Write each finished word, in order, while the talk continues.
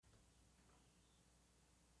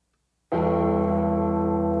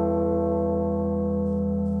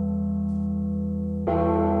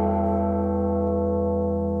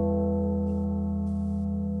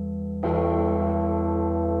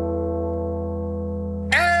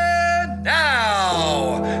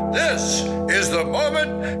is the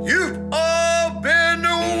moment you've all been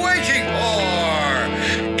waiting for.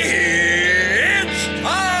 It's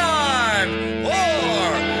time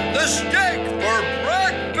for the Steak for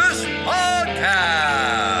Breakfast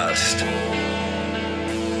podcast.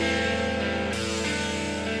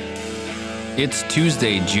 It's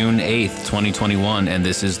Tuesday, June 8th, 2021, and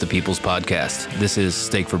this is the People's Podcast. This is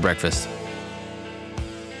Steak for Breakfast.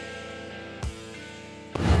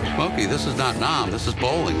 Smokey, this is not Nam. This is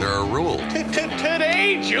bowling. There are rules.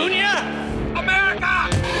 Today, Junior! America!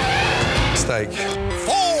 Steak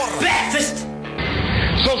For breakfast!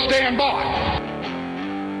 So stand by.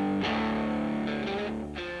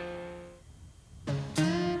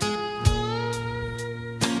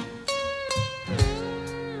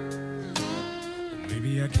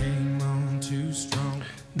 Maybe I came on too strong.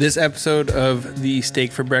 This episode of the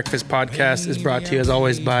Steak for Breakfast podcast is brought to you, as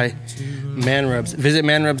always, by Man Rubs. Visit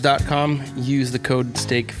manrubs.com. Use the code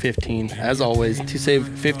STEAK15, as always, to save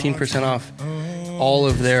 15% off all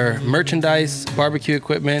of their merchandise, barbecue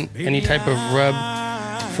equipment, any type of rub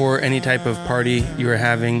for any type of party you are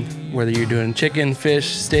having, whether you're doing chicken,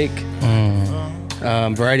 fish, steak,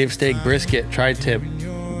 variety of steak, brisket, tri-tip,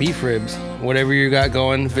 beef ribs, whatever you got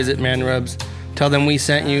going, visit Man Rubs. Tell them we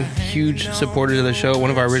sent you. Huge supporters of the show, one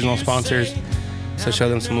of our original sponsors. So show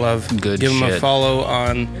them some love. Good Give them a shit. follow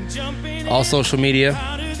on all social media.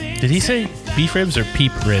 Did he say beef ribs or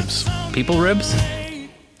peep ribs? People ribs?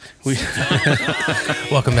 We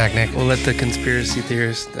Welcome back, Nick. We'll let the conspiracy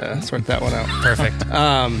theorists sort that one out. Perfect.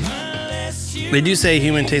 They do say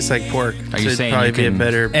human tastes like pork. Are you so it'd saying probably you be a can-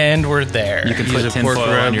 better And we're there. You can Use put a pork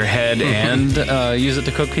tinfoil rub. on your head and use it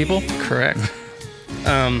to cook people? correct?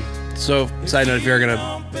 So, side note, if you're going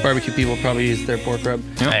to barbecue people, probably use their pork rub.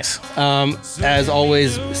 Nice. As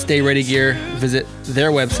always, Stay Ready Gear. Visit their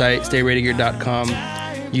website,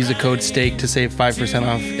 stayreadygear.com. Use the code STEAK to save 5%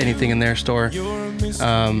 off anything in their store.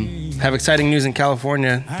 Have exciting news in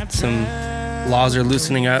California. Some laws are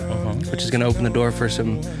loosening up, which is going to open the door for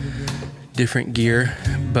some different gear.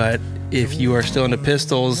 But if you are still into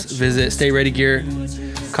pistols, visit Stay Ready Gear.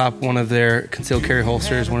 Cop one of their concealed carry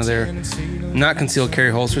holsters, one of their not concealed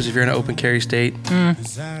carry holsters if you're in an open carry state. And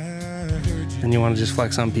you want to just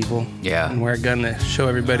flex on people. Yeah. And wear a gun to show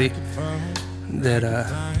everybody that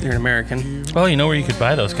you're an American. Well, you know where you could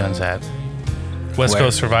buy those guns at? West Where?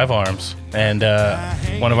 Coast Survival Arms. And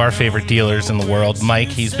one of our favorite dealers in the world, Mike,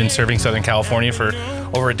 he's been serving Southern California for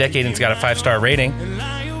over a decade and he's got a 5-star rating.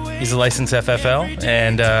 He's a licensed FFL,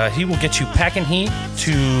 and he will get you packing heat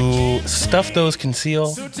to stuff those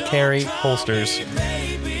conceal carry holsters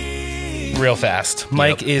real fast.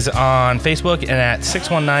 Mike is on Facebook and at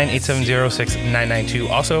 619-870-6992.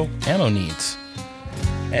 Also, ammo needs.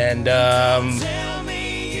 And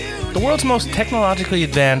the world's most technologically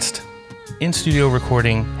advanced in-studio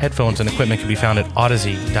recording headphones and equipment can be found at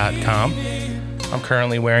Odyssey.com. I'm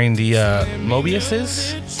currently wearing the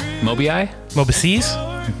Mobiuses. Mobii? Mobices.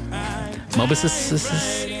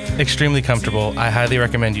 Mobius? Extremely comfortable. I highly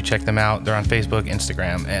recommend you check them out. They're on Facebook,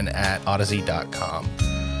 Instagram, and at Odyssey.com.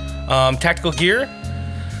 Tactical gear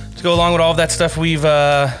to go along with all of that stuff we've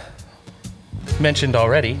mentioned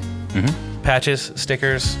already. Patches,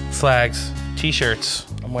 stickers, flags, t-shirts.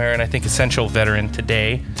 I'm wearing, I think, Essential Veteran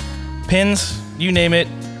today. Pins, you name it.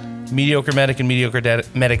 Mediocre Medic and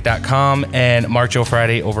MediocreMedic.com, and Mark Joe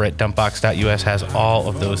Friday over at dumpbox.us has all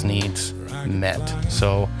of those needs met.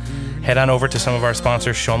 So head on over to some of our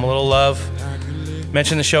sponsors, show them a little love,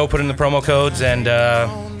 mention the show, put in the promo codes, and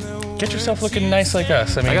get yourself looking nice like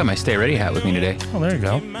us. I mean, I got my Stay Ready hat with me today. oh, there you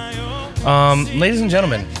go. Ladies and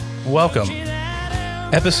gentlemen, welcome.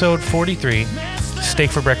 Episode 43, Steak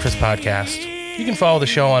for Breakfast podcast. You can follow the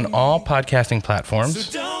show on all podcasting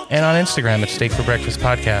platforms and on Instagram at Steak for Breakfast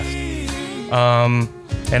podcast.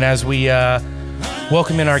 And as we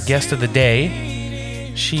welcome in our guest of the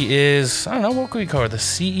day, she is, I don't know, what could we call her? The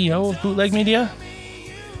CEO of Bootleg Media?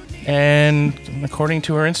 And according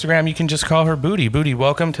to her Instagram, you can just call her Booty. Booty,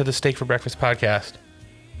 welcome to the Steak for Breakfast podcast.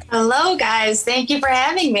 Hello, guys. Thank you for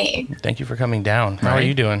having me. Thank you for coming down. How are Right.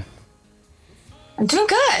 you doing? I'm doing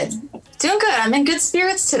good. Doing good. I'm in good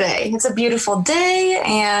spirits today. It's a beautiful day,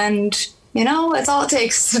 and, you know, it's all it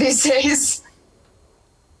takes these days.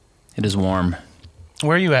 It is warm.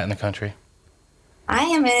 Where are you at in the country? I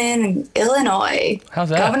am in Illinois. How's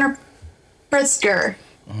that? Governor Pritzker.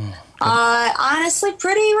 Honestly,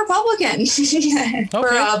 pretty Republican for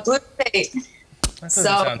a blue state. That doesn't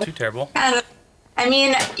sound too terrible. Kind of, I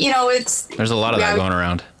mean, you know, it's... There's a lot of that going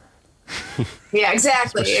around. Yeah,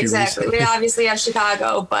 exactly. We obviously have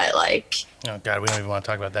Chicago, but, like... Oh, God, we don't even want to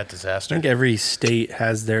talk about that I disaster. think every state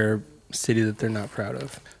has their city that they're not proud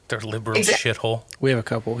of. Their liberal shithole. We have a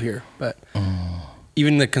couple here, but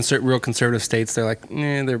even the real conservative states, they're like,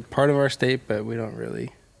 they're part of our state, but we don't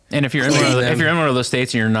really. And if you're in one of those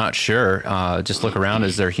states and you're not sure, just look around.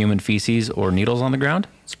 Is there human feces or needles on the ground?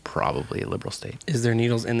 It's probably a liberal state. Is there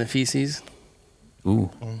needles in the feces? Ooh,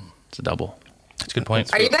 it's a double. That's a good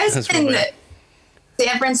point. Are you guys in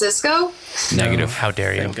San Francisco? Negative. How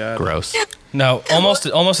dare you? Gross. No, almost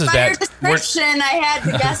as By bad. your description, I had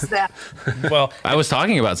to guess that. Well, I was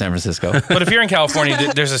talking about San Francisco. but if you're in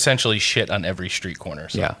California, there's essentially shit on every street corner.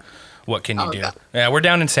 So Yeah. what can you do? God. Yeah, we're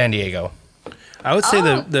down in San Diego. I would say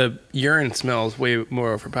the urine smell is way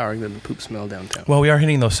more overpowering than the poop smell downtown. Well, we are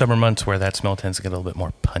hitting those summer months where that smell tends to get a little bit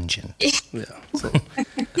more pungent. Yeah. So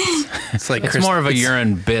it's like It's more of a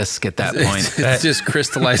urine bisque at that point. It's just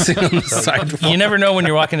crystallizing on the sidewalk. You never know when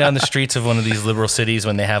you're walking down the streets of one of these liberal cities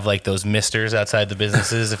when they have like those misters outside the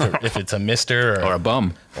businesses, if it's a mister Or a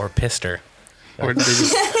bum. or pister. Or they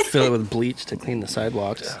just fill it with bleach to clean the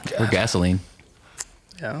sidewalks. Or gasoline.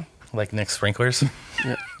 Yeah. Like Nick's sprinklers.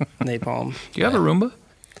 Yeah. Napalm. Do you have a Roomba?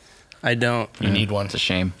 I don't. You need one. It's a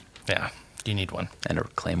shame. Yeah, you need one. And a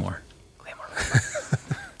Claymore.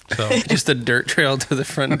 So, Just a dirt trail to the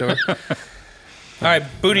front door. all right,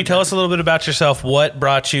 Booty, tell us a little bit about yourself. What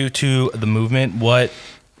brought you to the movement? What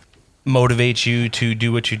motivates you to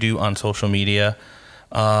do what you do on social media?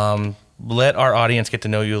 Let our audience get to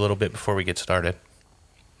know you a little bit before we get started.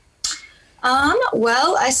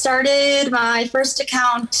 Well, I started my first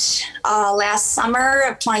account last summer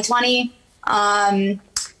of 2020. I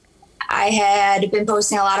had been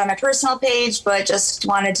posting a lot on my personal page, but just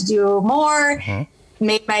wanted to do more.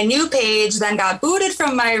 Made my new page, then got booted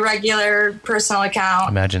from my regular personal account.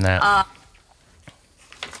 Imagine that.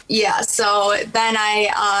 Yeah, so then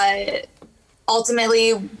I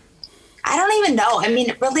ultimately, I don't even know. I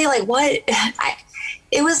mean, really, like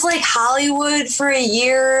it was like Hollywood for a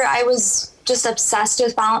year. I was just obsessed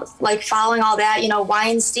with following all that,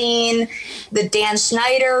 Weinstein, the Dan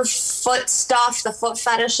Schneider foot stuff, the foot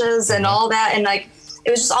fetishes and all that. And like, it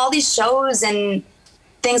was just all these shows and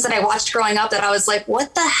things that I watched growing up that I was like,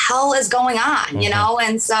 what the hell is going on?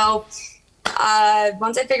 And so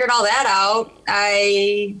once I figured all that out,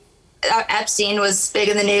 Epstein was big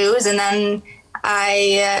in the news. And then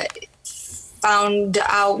I found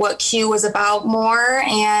out what Q was about more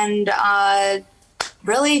and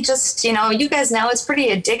really just, you guys know it's pretty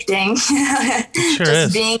addicting. Sure just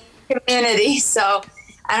is. being in community. So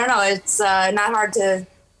I don't know. It's not hard to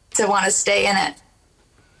want to stay in it.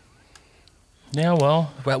 Yeah,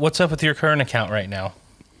 well, what's up with your current account right now?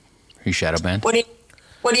 Are you shadow banned? What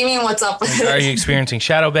do you mean what's up with it? Are you experiencing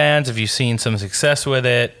shadow bans? Have you seen some success with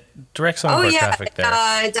it? Direct some of our traffic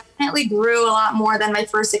there. Definitely grew a lot more than my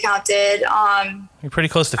first account did. You're pretty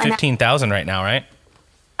close to 15,000 right now, right?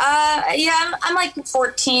 Yeah, I'm like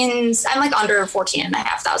 14. I'm like under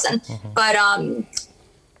 14,500, but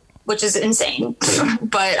which is insane.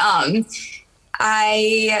 But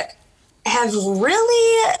I have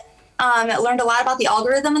really learned a lot about the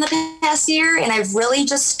algorithm in the past year, and I've really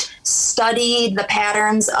just studied the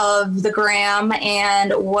patterns of the gram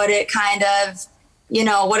and what it kind of,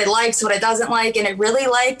 what it likes, what it doesn't like, and it really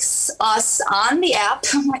likes us on the app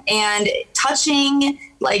and touching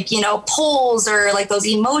polls or like those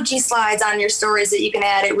emoji slides on your stories that you can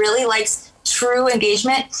add. It really likes true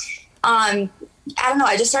engagement. I don't know.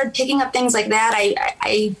 I just started picking up things like that.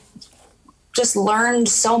 I just learned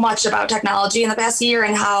so much about technology in the past year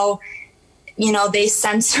and how, they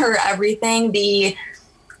censor everything. The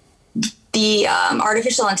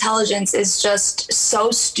artificial intelligence is just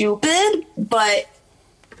so stupid, but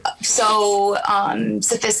so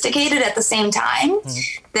sophisticated at the same time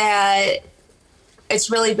that it's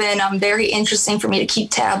really been very interesting for me to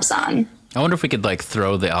keep tabs on. I wonder if we could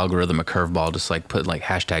throw the algorithm a curveball, just put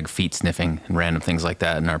hashtag feet sniffing and random things like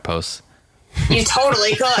that in our posts. You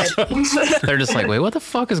totally could. They're just wait, what the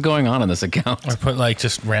fuck is going on this account? Or put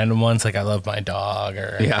just random ones like I love my dog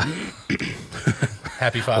or Yeah.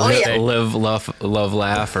 Happy Father's Day. Live, love,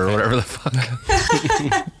 laugh, or whatever the fuck.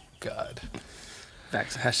 God.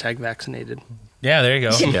 Hashtag vaccinated. Yeah, there you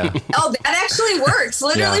go. Yeah. Oh, that actually works.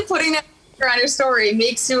 Literally putting that on your story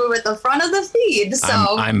makes you at the front of the feed.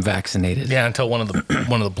 So I'm vaccinated. Yeah, until one of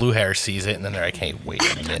the blue hairs sees it, and then they're like, "Hey, wait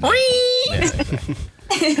a minute."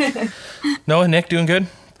 Noah, Nick, doing good?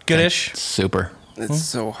 Goodish. Super. It's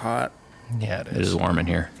so hot. Yeah, it It is warm in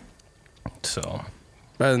here. So,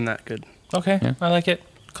 Better than that, good. okay, I like it.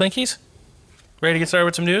 Clinkies, ready to get started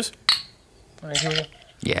with some news? All right, here we go.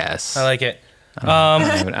 Yes. I like it.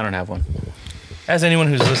 I don't have one. As anyone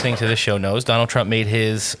who's listening to this show knows, Donald Trump made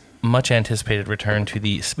his much anticipated return to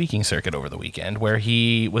the speaking circuit over the weekend, where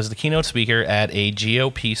he was the keynote speaker at a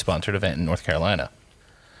GOP-sponsored event in North Carolina.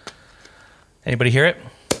 Anybody hear it?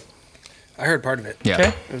 I heard part of it. Yeah.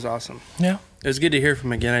 Okay. It was awesome. Yeah. It was good to hear from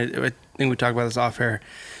him again. I think we talked about this off air.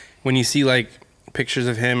 When you see like pictures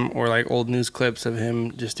of him or like old news clips of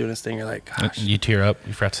him just doing his thing, you're like, gosh, You tear up.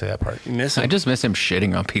 You forgot to say that part. you miss him. I just miss him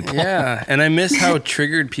shitting on people. Yeah, and I miss how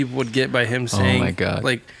triggered people would get by him saying, my God.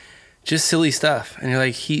 like, just silly stuff. And you're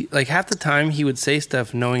like, half the time he would say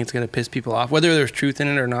stuff knowing it's going to piss people off, whether there's truth in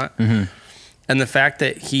it or not. Mm-hmm. And the fact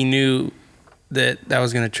that he knew that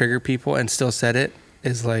was going to trigger people and still said it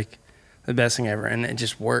is like the best thing ever. And it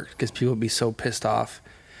just worked because people would be so pissed off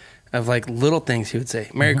of like little things he would say,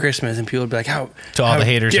 Merry Christmas, and people would be like, how To all the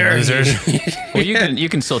haters and dare losers. you? Well, you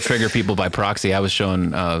can still trigger people by proxy. I was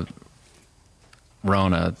showing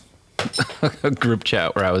Ron a group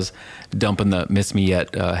chat where I was dumping the Miss Me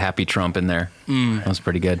Yet Happy Trump in there. That was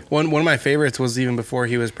pretty good. One of my favorites was even before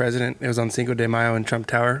he was president. It was on Cinco de Mayo in Trump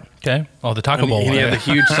Tower. Okay. Oh, the taco bowl And one. he had the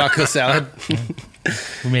huge taco salad.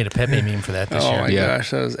 We made a Pepe meme for that this Oh year. my Yeah.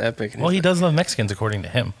 gosh, that was epic. Well, he does love Mexicans, according to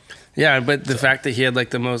him. Yeah, but the fact that he had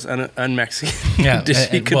like the most un-Mexican Yeah. dish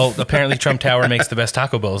he could Well, apparently Trump Tower makes the best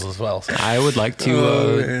taco bowls as well. So. I would like to.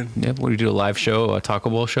 Oh, man. What do you do? A live show, a Taco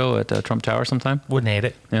Bowl show at Trump Tower sometime? Wouldn't hate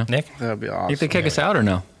it. Yeah. Nick? That would be You awesome. think they kick us out or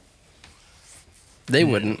no? They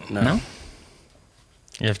wouldn't. No. No?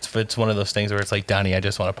 If it's one of those things where it's like, Donnie, I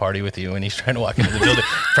just want to party with you, and he's trying to walk into the building,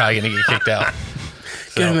 probably going to get kicked out.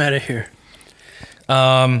 Get him out of here.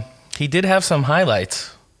 He did have some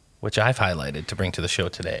highlights, which I've highlighted to bring to the show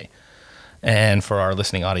today and for our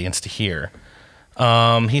listening audience to hear.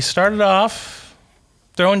 He started off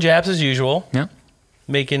throwing jabs as usual, Yeah.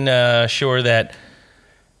 making sure that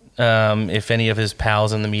if any of his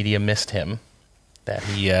pals in the media missed him, that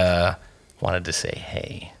he wanted to say,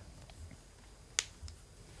 hey.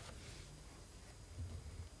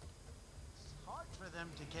 Hard for them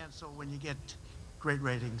to cancel when you get great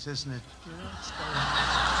ratings, isn't it? You know, it's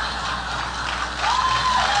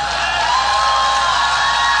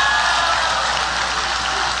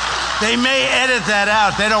They may edit that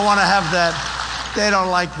out. They don't want to have that. They don't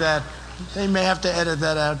like that. They may have to edit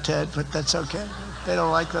that out, Ted, but that's okay. They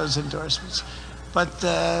don't like those endorsements.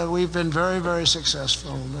 But we've been very, very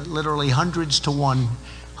successful. Literally hundreds to 1,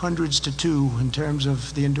 hundreds to 2 in terms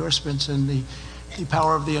of the endorsements and the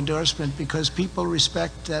power of the endorsement, because people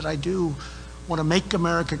respect that I do want to make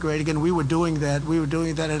America great again. We were doing that. We were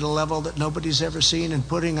doing that at a level that nobody's ever seen, and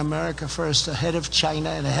putting America first ahead of China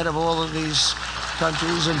and ahead of all of these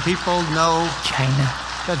countries. And people know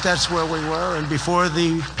that that's where we were. And before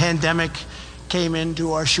the pandemic came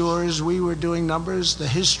into our shores, we were doing numbers.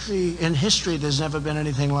 In history, there's never been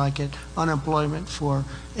anything like it. Unemployment for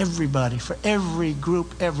everybody, for every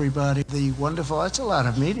group, everybody. The wonderful, that's a lot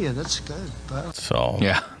of media. That's good. Wow. So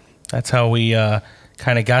Yeah. that's how we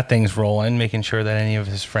kind of got things rolling, making sure that any of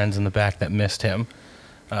his friends in the back that missed him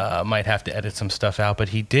might have to edit some stuff out. But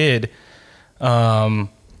he did kind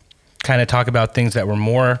of talk about things that were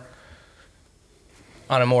more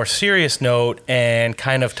on a more serious note and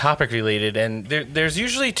kind of topic related. And there's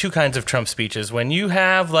usually two kinds of Trump speeches. When you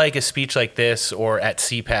have like a speech like this or at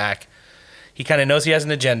CPAC, he kind of knows he has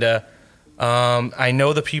an agenda. I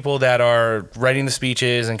know the people that are writing the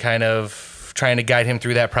speeches and kind of trying to guide him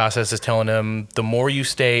through that process is telling him the more you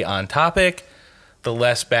stay on topic, the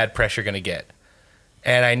less bad press you're going to get.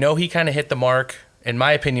 And I know he kind of hit the mark, in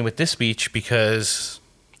my opinion, with this speech, because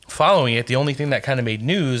following it, the only thing that kind of made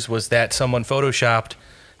news was that someone photoshopped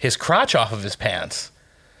his crotch off of his pants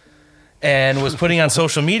and was putting on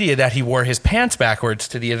social media that he wore his pants backwards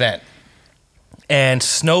to the event. And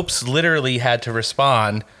Snopes literally had to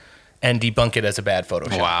respond and debunk it as a bad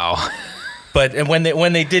Photoshop. Wow. But when they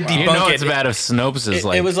did debunk You know it, it's bad if Snopes is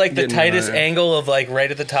like... it was like the Didn't tightest matter. angle of like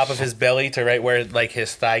right at the top of his belly to right where like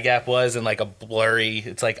his thigh gap was, and like a blurry.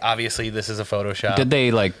 It's like obviously this is a Photoshop. Did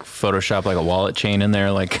they like Photoshop like a wallet chain in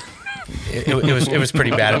there? Like, It was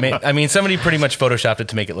pretty bad. I mean, somebody pretty much photoshopped it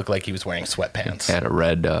to make it look like he was wearing sweatpants. had a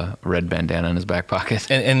red bandana in his back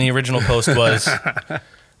pocket. And the original post was,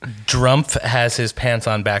 Drumpf has his pants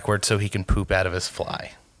on backwards so he can poop out of his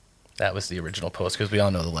fly. That was the original post, because we all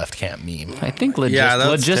know the left can't meme. I think Yeah,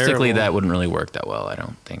 that's logistically terrible. that wouldn't really work that well, I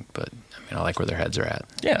don't think. But I mean, I like where their heads are at.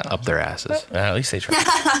 Yeah. Up their asses. At least they tried.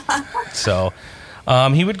 So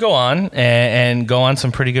he would go on and go on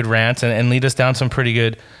some pretty good rants and lead us down some pretty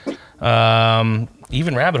good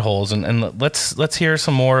even rabbit holes. And let's hear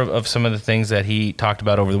some more of some of the things that he talked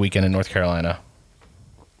about over the weekend in North Carolina.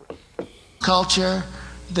 Culture,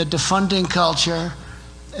 the defunding culture,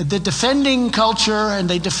 the defending culture, and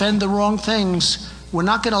they defend the wrong things. We're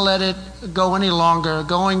not going to let it go any longer.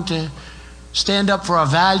 Going to stand up for our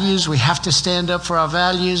values. We have to stand up for our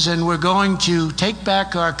values, and we're going to take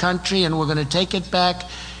back our country, and we're going to take it back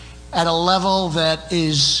at a level that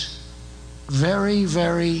is very,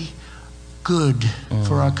 very good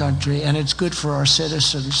for our country, and it's good for our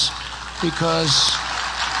citizens, because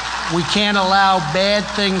we can't allow bad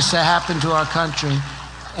things to happen to our country,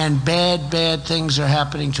 and bad things are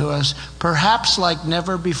happening to us, perhaps like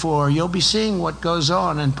never before. You'll be seeing what goes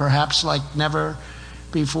on, and perhaps like never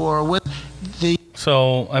before. With the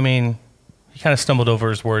So, I mean, he kind of stumbled over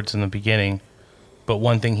his words in the beginning, but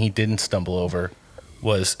one thing he didn't stumble over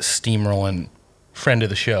was steamrolling friend of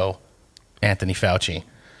the show, Anthony Fauci.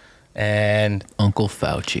 And Uncle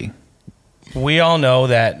Fauci. We all know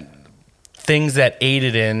that things that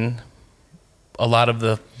aided in a lot of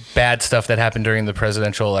the bad stuff that happened during the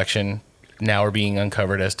presidential election now are being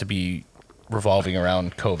uncovered as to be revolving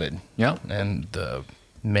around COVID. Yeah. And the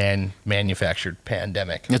manufactured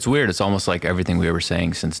pandemic. It's weird. It's almost like everything we were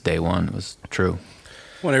saying since day one was true.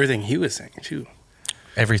 Well, everything he was saying too.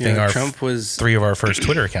 Everything Trump was 3 of our first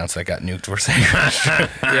Twitter accounts that got nuked were saying.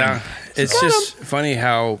 Yeah. It's just funny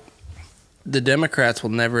how the Democrats will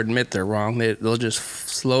never admit they're wrong. They'll just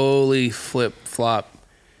slowly flip-flop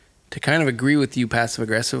to kind of agree with you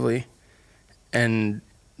passive-aggressively. And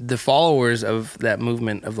the followers of that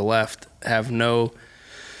movement of the left have no,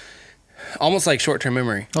 almost like short-term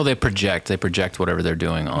memory. Oh, they project whatever they're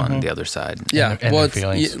doing on the other side. Yeah. And Well, their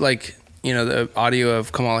feelings. it's like, the audio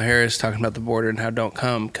of Kamala Harris talking about the border and how don't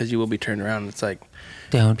come because you will be turned around. It's like,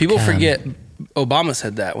 Don't people come. forget Obama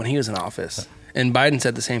said that when he was in office, and Biden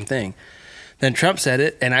said the same thing. Then Trump said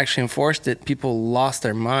it and actually enforced it. People lost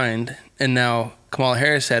their mind, and now Kamala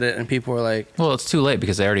Harris said it, and people were like, Well, it's too late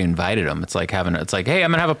because they already invited them. It's like, hey,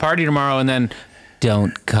 I'm gonna have a party tomorrow, and then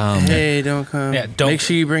don't come. "Hey, don't come. Yeah, don't- Make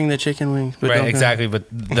sure you bring the chicken wings." But Right, don't come." exactly. But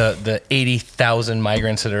the 80,000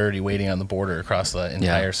 migrants that are already waiting on the border across the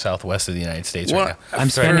entire southwest of the United States Well, right now.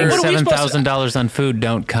 I'm spending What are we supposed to- $7,000 on food.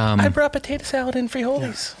 Don't come. I brought potato salad and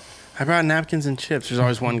frijoles. I brought napkins and chips. There's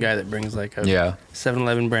always one guy that brings like a Yeah.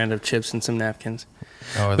 7-Eleven brand of chips and some napkins.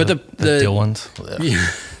 Oh, But the the- dill ones.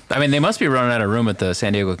 I mean, they must be running out of room at the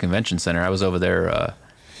San Diego Convention Center. I was over there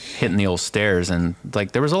hitting the old stairs, and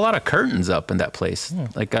like there was a lot of curtains up in that place.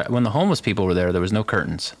 Like when the homeless people were there was no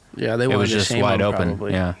curtains. Yeah, they It wanted was to just shame wide them, open.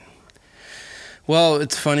 probably. Yeah. Well,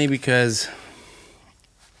 it's funny because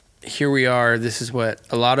here we are. This is what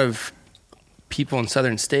a lot of people in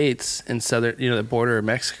southern states and the border of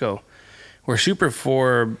Mexico, were super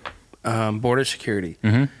for border security.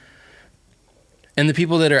 Mhm. And the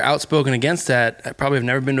people that are outspoken against that probably have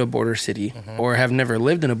never been to a border city or have never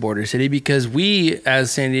lived in a border city, because we,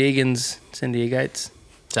 as San Diegans, San Diegoans.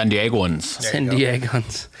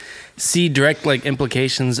 see direct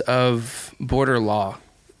implications of border law.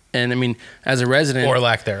 And I mean, as a resident, Or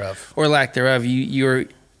lack thereof. you're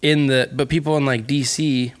in but people in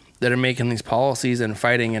DC that are making these policies and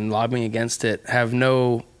fighting and lobbying against it have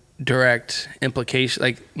no direct implication.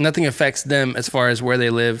 Like nothing affects them as far as where they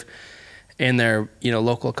live in their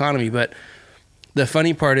local economy. But the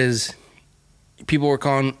funny part is, people were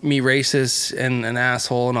calling me racist and an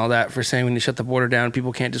asshole and all that for saying we need to shut the border down.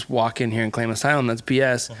 People can't just walk in here and claim asylum. That's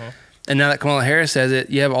BS. And now that Kamala Harris says it,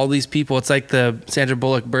 you have all these people. It's like the Sandra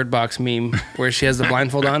Bullock Bird Box meme where she has the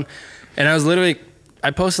blindfold on. And I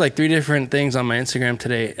posted 3 different things on my Instagram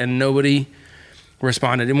today, and nobody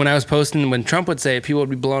responded. And when I was posting, when Trump would say it, people would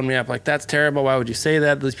be blowing me up like, that's terrible. Why would you say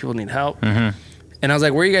that? These people need help. And I was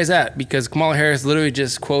like, where are you guys at? Because Kamala Harris literally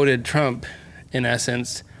just quoted Trump in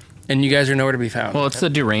essence, and you guys are nowhere to be found. Well, it's the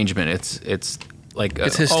derangement. It's like,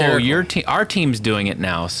 It's hysterical. our team's doing it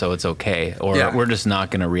now, so it's okay. Or Yeah. we're just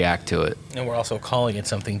not going to react to it. And we're also calling it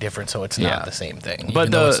something different, so it's Yeah. not the same thing. But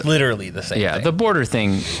Even though it's literally the same Yeah, thing. the border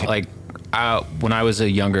thing, when I was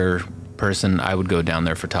a younger person, I would go down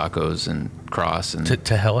there for tacos and cross and To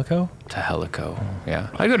Helico? to Helico. Yeah.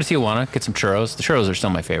 I go to Tijuana, get some churros. The churros are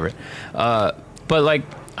still my favorite. But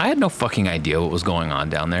I had no fucking idea what was going on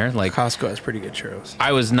down there. Costco has pretty good churros.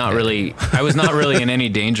 I was not really in any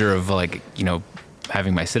danger of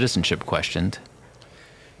having my citizenship questioned.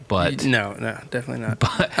 But No, definitely not.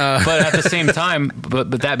 but at the same time,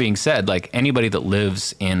 but that being said, anybody that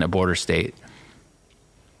lives in a border state,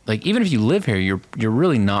 even if you live here, you're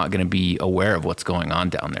really not going to be aware of what's going on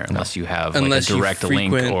down there unless you have a direct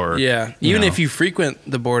link or even if you frequent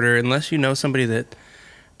the border, unless you know somebody that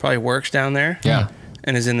probably works down there,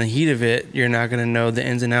 and is in the heat of it, you're not going to know the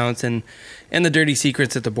ins and outs and the dirty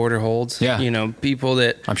secrets that the border holds. Yeah. People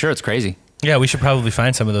that I'm sure it's crazy. Yeah, we should probably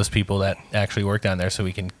find some of those people that actually work down there so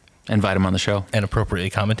we can invite them on the show and appropriately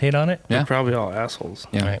commentate on it. they're probably all assholes.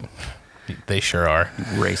 Yeah. Right. They sure are.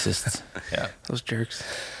 Racists. Yeah. Those jerks.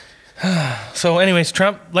 So anyways,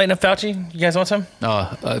 Trump lighting up Fauci. You guys want some?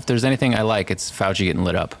 If there's anything I like, it's Fauci getting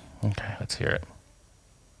lit up. Okay, let's hear it.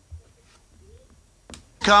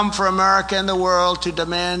 Come for America and the world to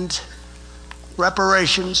demand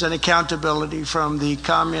reparations and accountability from the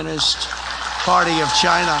Communist Party of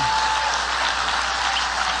China.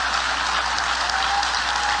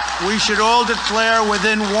 We should all declare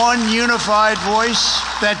within one unified voice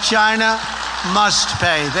that China must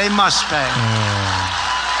pay. They must pay.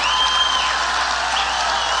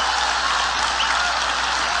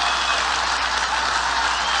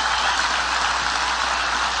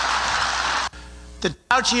 The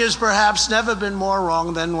Fauci has perhaps never been more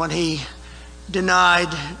wrong than when he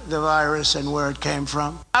denied the virus and where it came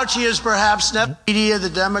from. Fauci has perhaps never. Media,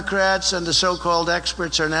 the Democrats, and the so-called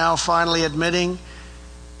experts are now finally admitting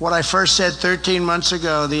what I first said 13 months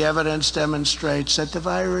ago. The evidence demonstrates that the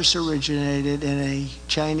virus originated in a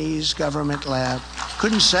Chinese government lab.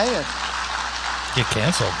 Couldn't say it. Get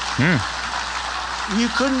canceled. You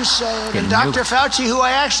couldn't say it. Getting And Dr. nuked. Fauci, who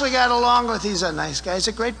I actually got along with, he's a nice guy. He's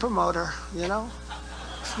a great promoter, you know?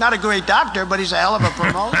 Not a great doctor, but he's a hell of a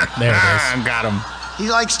promoter. There it is. Got him. He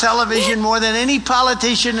likes television more than any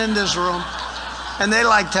politician in this room. And they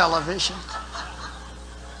like television.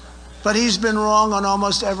 But he's been wrong on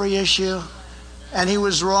almost every issue. And he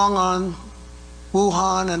was wrong on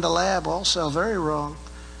Wuhan and the lab also, very wrong.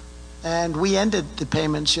 And we ended the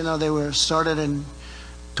payments. You know, they were started in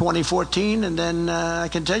 2014. And then I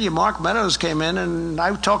can tell you, Mark Meadows came in and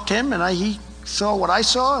I talked to him and he saw what I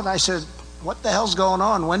saw. And I said, what the hell's going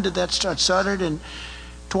on? When did that start? Started in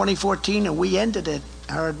 2014 and we ended it.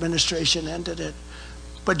 Our administration ended it.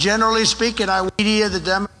 But generally speaking, our media,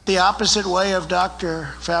 the opposite way of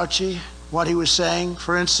Dr. Fauci, what he was saying.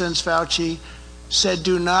 For instance, Fauci said,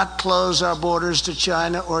 do not close our borders to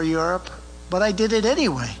China or Europe. But I did it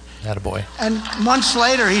anyway. Attaboy. And months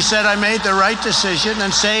later, he said, I made the right decision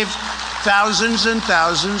and saved thousands and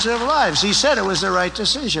thousands of lives. He said it was the right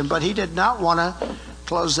decision, but he did not want to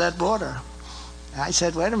close that border. I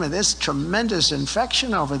said, wait a minute, there's tremendous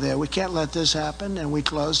infection over there. We can't let this happen. And we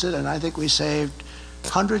closed it, and I think we saved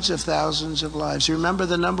hundreds of thousands of lives. You remember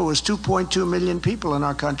the number was 2.2 million people in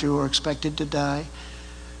our country who were expected to die.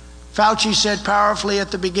 Fauci said powerfully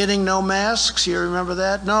at the beginning, no masks. You remember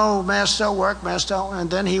that? No, masks don't work, masks don't. And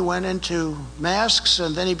then he went into masks,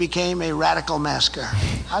 and then he became a radical masker.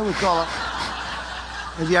 I would call it,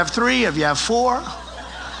 if you have 3, if you have 4,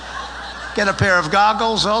 get a pair of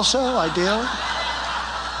goggles also, ideally.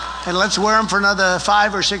 And let's wear them for another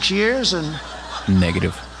 5 or 6 years. And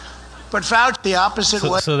Negative. But Fauci, the opposite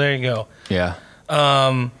way. So there you go. Yeah.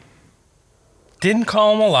 Didn't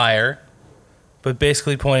call him a liar, but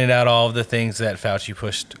basically pointed out all of the things that Fauci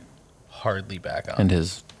pushed hardly back on. And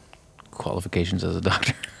his qualifications as a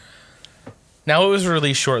doctor. Now, it was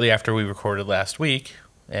released shortly after we recorded last week,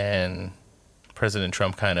 and President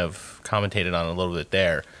Trump kind of commentated on it a little bit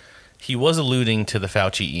there. He was alluding to the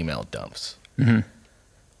Fauci email dumps,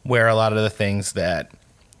 where a lot of the things that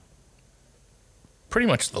pretty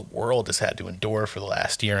much the world has had to endure for the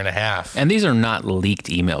last year and a half. And these are not leaked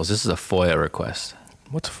emails. This is a FOIA request.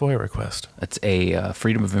 What's a FOIA request? It's a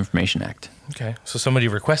Freedom of Information Act. Okay, so somebody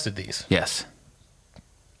requested these. Yes.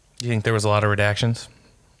 Do you think there was a lot of redactions?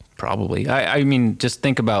 Probably. I mean, just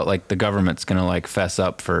think about, like, the government's going to, like, fess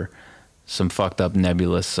up for some fucked up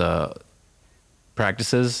nebulous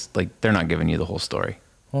practices. Like, they're not giving you the whole story.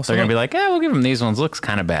 Well, they're going to be like, we'll give them these ones. Looks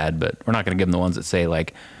kind of bad, but we're not going to give them the ones that say,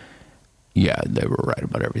 like, yeah, they were right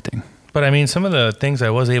about everything. But I mean, some of the things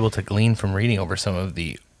I was able to glean from reading over some of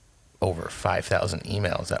the over 5,000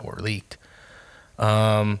 emails that were leaked.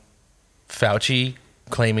 Fauci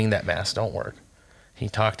claiming that masks don't work. He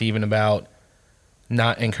talked even about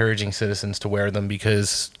not encouraging citizens to wear them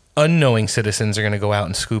because unknowing citizens are going to go out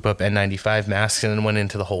and scoop up N95 masks, and then went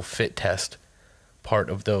into the whole fit test part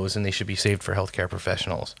of those, and they should be saved for healthcare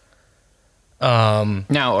professionals.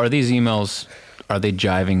 Now, are these emails, are they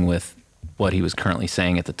jiving with what he was currently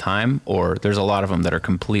saying at the time? Or there's a lot of them that are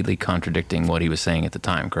completely contradicting what he was saying at the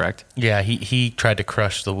time, correct? Yeah, he tried to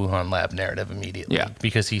crush the Wuhan lab narrative immediately. Yeah.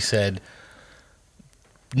 Because he said,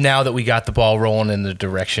 now that we got the ball rolling in the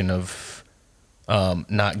direction of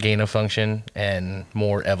not gain of function and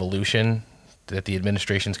more evolution, that the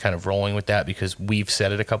administration's kind of rolling with that because we've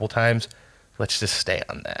said it a couple times, let's just stay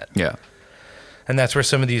on that. Yeah. And that's where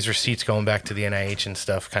some of these receipts going back to the NIH and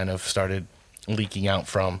stuff kind of started leaking out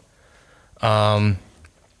from. But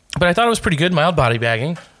I thought it was pretty good, mild body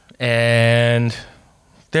bagging. And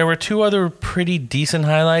there were 2 other pretty decent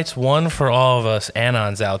highlights. One for all of us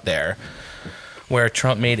Anons out there. where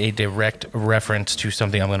Trump made a direct reference to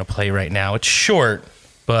something I'm going to play right now. It's short,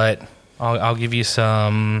 but I'll give you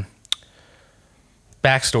some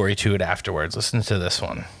backstory to it afterwards. Listen to this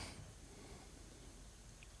one.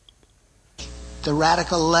 The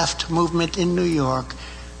radical left movement in New York,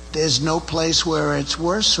 there's no place where it's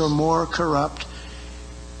worse or more corrupt.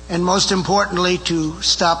 And most importantly, to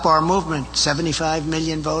stop our movement, 75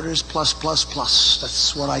 million voters plus.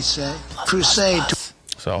 That's what I say. Crusade.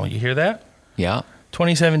 So you hear that? Yeah.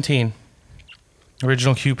 2017.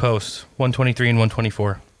 Original Q posts, 123 and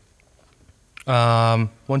 124.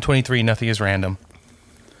 123, nothing is random.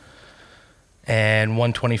 And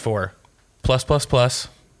 124, plus,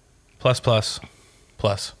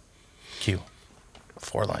 Q.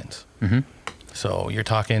 4 lines. Mm-hmm. So you're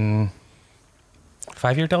talking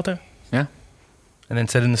 5-year delta? Yeah. And then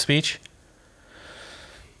said in the speech,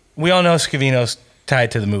 we all know Scavino's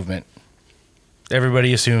tied to the movement.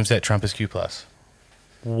 Everybody assumes that Trump is Q+.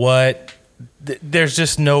 There's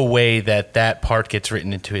just no way that part gets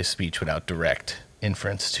written into his speech without direct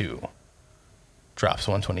inference to drops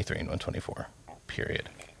 123 and 124, period.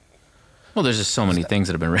 Well, there's just so many things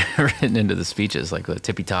that have been written into the speeches, like the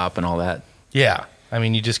tippy top and all that. Yeah. I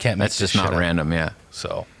mean, you just can't make That's just not random, yeah.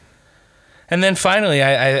 So, and then finally,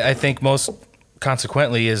 I think most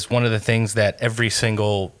consequently is one of the things that every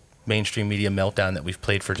single mainstream media meltdown that we've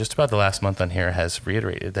played for just about the last month on here has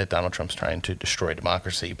reiterated, that Donald Trump's trying to destroy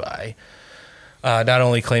democracy by not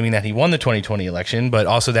only claiming that he won the 2020 election, but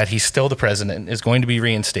also that he's still the president, is going to be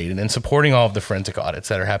reinstated, and supporting all of the forensic audits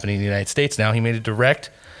that are happening in the United States now. He made a direct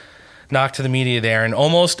knock to the media there, and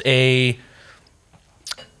almost a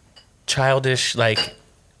childish, like,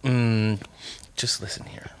 just listen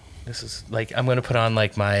here. This is like, I'm going to put on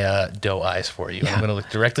like my doe eyes for you. Yeah. I'm going to look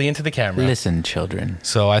directly into the camera. Listen, children.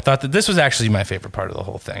 So I thought that this was actually my favorite part of the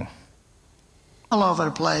whole thing. All over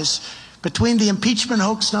the place. Between the impeachment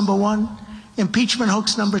hoax number 1, impeachment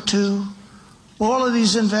hoax number 2, all of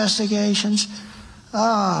these investigations.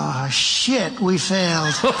 Oh, shit, we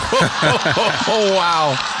failed. Oh,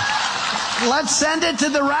 wow. Let's send it to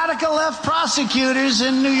the radical left prosecutors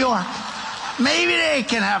in New York. Maybe they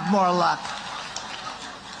can have more luck.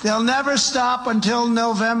 They'll never stop until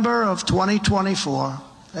November of 2024.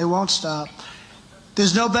 They won't stop.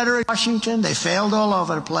 There's no better in Washington. They failed all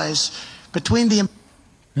over the place. Between the...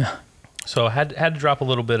 Yeah. So I had to drop a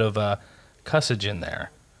little bit of cussage in there.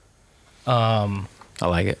 I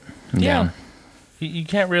like it. Yeah. You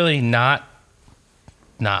can't really not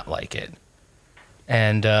like it.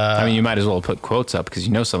 And I mean, you might as well put quotes up because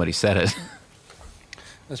you know somebody said it.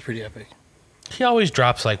 That's pretty epic. He always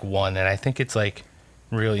drops like one, and I think it's like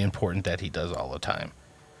really important that he does all the time,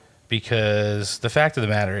 because the fact of the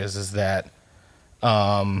matter is that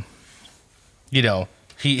you know,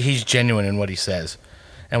 he's genuine in what he says.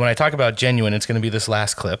 And when I talk about genuine, it's going to be this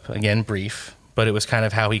last clip, again brief, but it was kind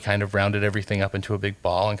of how he kind of rounded everything up into a big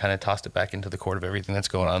ball and kind of tossed it back into the court of everything that's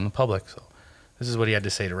going on in the public. So this is what he had to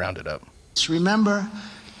say to round it up. Remember,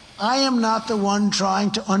 I am not the one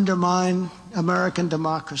trying to undermine American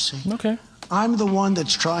democracy. Okay. I'm the one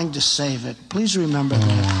that's trying to save it. Please remember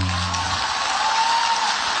that.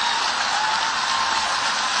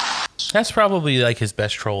 That's probably like his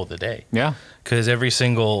best troll of the day. Yeah. Because every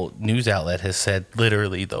single news outlet has said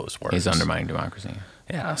literally those words. He's undermining democracy.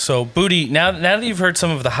 Yeah. So, Booty, now that you've heard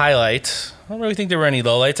some of the highlights, I don't really think there were any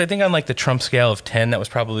lowlights. I think on like the Trump scale of 10, that was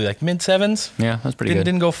probably like mid-7s. Yeah, that's pretty good.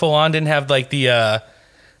 Didn't go full on. Didn't have like the...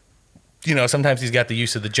 you know, sometimes he's got the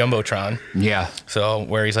use of the Jumbotron. Yeah. So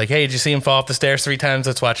where he's like, hey, did you see him fall off the stairs 3 times?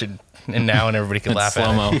 Let's watch it now, and everybody can laugh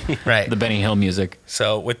slow-mo. at it. Right. The Benny Hill music.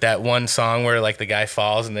 So with that one song where like the guy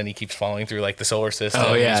falls and then he keeps falling through like the solar system.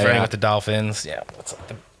 Oh, yeah. He's running with the dolphins. Yeah, that's like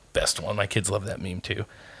the best one. My kids love that meme too.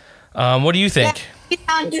 What do you think? Yeah,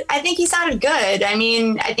 I think he sounded good. I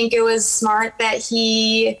mean, I think it was smart that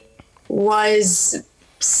he was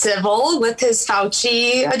civil with his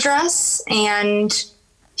Fauci address, and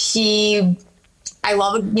I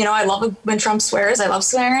love when Trump swears. I love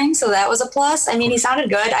swearing, so that was a plus. I mean, he sounded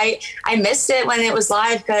good. I missed it when it was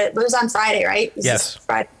live, because it was on Friday, right? Yes.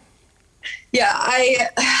 Friday. Yeah,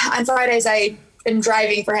 on Fridays I am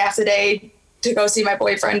driving for half the day to go see my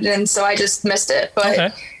boyfriend, and so I just missed it. But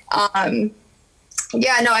okay.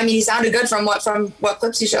 Yeah, no, I mean, he sounded good from what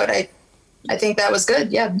clips he showed. I think that was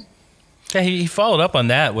good. Yeah. Yeah, he followed up on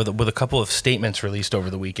that with a couple of statements released over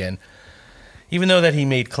the weekend. Even though that he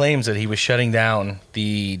made claims that he was shutting down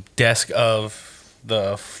the desk of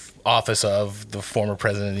the office of the former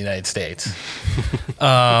president of the United States,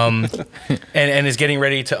 and is getting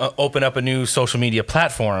ready to open up a new social media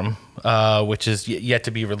platform, which is yet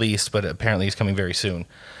to be released, but apparently is coming very soon.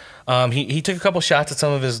 He took a couple shots at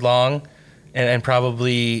some of his long and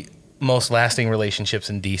probably most lasting relationships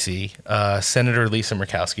in D.C., Senator Lisa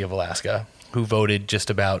Murkowski of Alaska, who voted just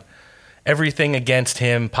about everything against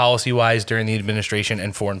him policy-wise during the administration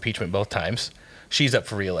and for impeachment both times. She's up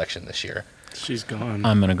for re-election this year. She's gone.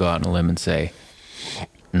 I'm going to go out on a limb and say,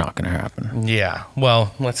 not going to happen. Yeah.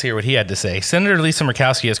 Well, let's hear what he had to say. Senator Lisa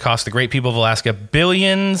Murkowski has cost the great people of Alaska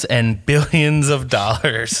billions and billions of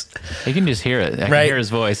dollars. You can just hear it. I can hear his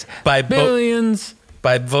voice. By billions.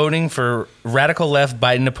 By voting for radical left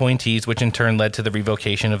Biden appointees, which in turn led to the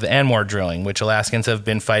revocation of the ANWR drilling, which Alaskans have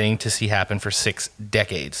been fighting to see happen for 6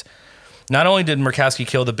 decades. Not only did Murkowski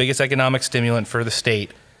kill the biggest economic stimulant for the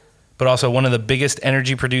state, but also one of the biggest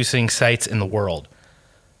energy-producing sites in the world.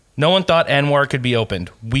 No one thought ANWR could be opened.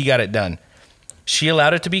 We got it done. She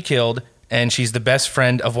allowed it to be killed, and she's the best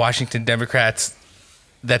friend of Washington Democrats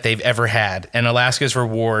that they've ever had. And Alaska's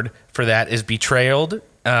reward for that is betrayal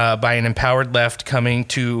by an empowered left coming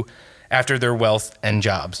to after their wealth and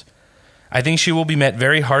jobs. I think she will be met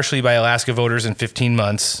very harshly by Alaska voters in 15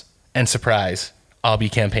 months, and surprise, I'll be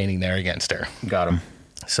campaigning there against her. Got him.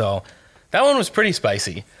 So that one was pretty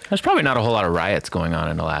spicy. There's probably not a whole lot of riots going on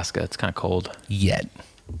in Alaska. It's kind of cold. Yet.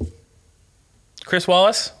 Chris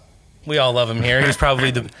Wallace, we all love him here. He's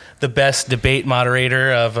probably the best debate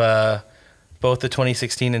moderator of both the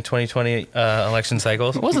 2016 and 2020 election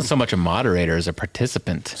cycles. It wasn't so much a moderator as a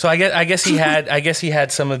participant. So I guess he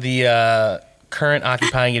had some of the current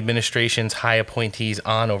occupying administration's high appointees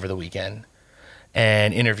on over the weekend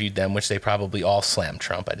and interviewed them, which they probably all slammed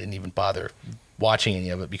Trump. I didn't even bother watching any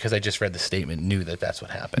of it because I just read the statement, knew that that's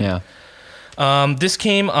what happened. Yeah. This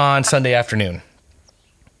came on Sunday afternoon.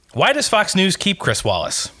 Why does Fox News keep Chris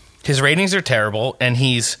Wallace? His ratings are terrible, and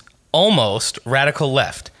he's almost radical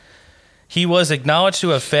left. He was acknowledged to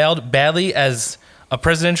have failed badly as a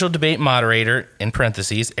presidential debate moderator, in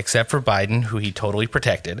parentheses, except for Biden, who he totally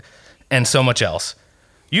protected, and so much else.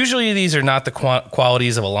 Usually these are not the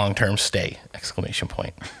qualities of a long-term stay, !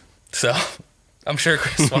 So I'm sure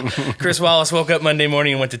Chris Wallace woke up Monday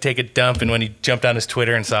morning and went to take a dump, and when he jumped on his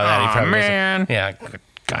Twitter and saw that, he probably man. yeah,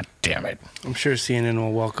 God damn it. I'm sure CNN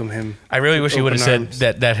will welcome him. I really wish he would have Open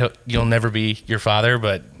said that you'll never be your father,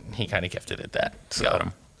 but he kind of kept it at that. Got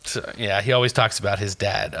him. So, yeah, he always talks about his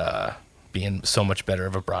dad being so much better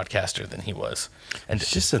of a broadcaster than he was. And It's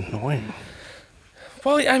just annoying.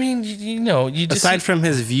 well, I mean, you just Aside from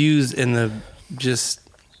his views in the just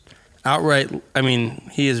outright, I mean,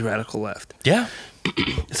 he is radical left. yeah,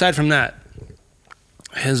 Aside from that,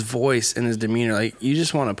 his voice and his demeanor, like, you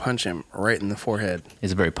just want to punch him right in the forehead.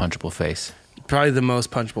 He's a very punchable face. Probably the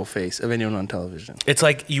most punchable face of anyone on television. it's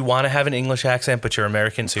like you want to have an English accent, but you're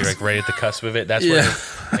American, so you're like right at the cusp of it. That's Yeah.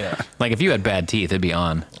 what. Yeah, Like if you had bad teeth, it'd be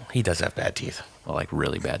on. he does have bad teeth. Well, like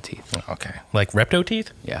really bad teeth. Okay, like repto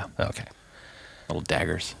teeth. Yeah. Okay. Little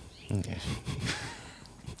daggers.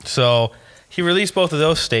 So he released both of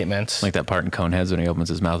those statements. Like that part in Coneheads when he opens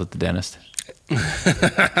his mouth at the dentist. And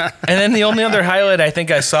then the only other highlight I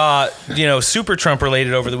think I saw, super Trump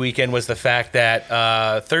related over the weekend was the fact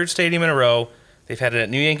that third stadium in a row, they've had it at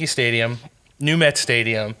New Yankee Stadium, New Met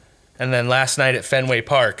Stadium, and then last night at Fenway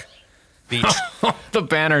Park. The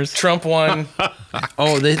banners. Trump won.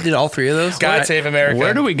 Oh, they did all three of those? God Save America.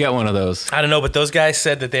 Where do we get one of those? I don't know, but those guys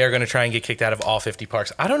said that they are going to try and get kicked out of all 50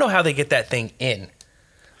 parks. I don't know how they get that thing in.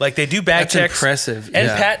 Like they do bag That's checks. impressive, And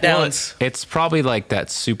yeah. pat downs. It's probably like that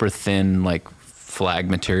super thin, like flag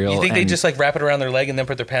material. You think they and- just like wrap it around their leg and then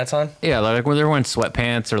put their pants on? Yeah, like when they're wearing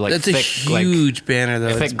sweatpants or like That's thick, a huge banner,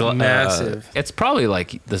 though. thick, It's massive. it's probably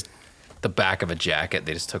like the back of a jacket.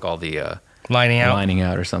 They just took all the Lining out. lining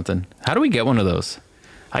out or something. How do we get one of those?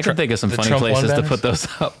 I can think of some the funny Trump one places to banners? put those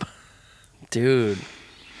up. Dude.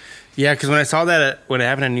 Yeah, because when I saw that when it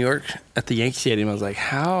happened in New York at the Yankee Stadium, I was like,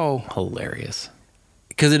 how? Hilarious.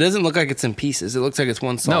 Because it doesn't look like it's in pieces. It looks like it's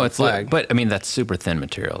one solid No, it's flag. but I mean that's super thin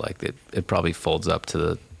material. Like it probably folds up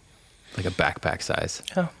to like a backpack size.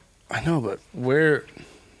 Yeah. I know, but where?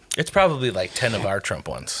 It's probably like 10 of our Trump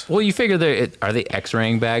ones. Well, you figure are they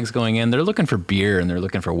X-raying bags going in? They're looking for beer and they're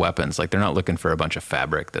looking for weapons. Like they're not looking for a bunch of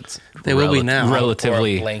fabric that's They will be now.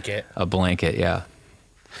 relatively Or a blanket. A blanket, yeah.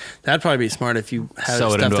 That'd probably be smart if you had Sew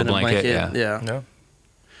it it stuffed into a in a blanket, blanket. yeah. No.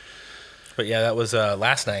 But yeah, that was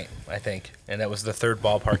last night, I think. And that was the third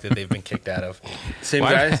ballpark that they've been kicked out of. Same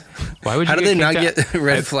Why- guys? Why would you How did they not kicked out? get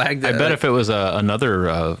red flagged? I bet if it was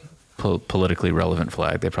another politically relevant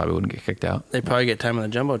flag, they probably wouldn't get kicked out. They probably get time on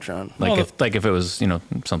the Jumbotron. Like if it was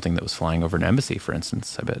something that was flying over an embassy, for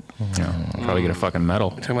instance, I bet probably get a fucking medal.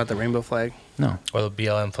 Talking about the rainbow flag? No, Or the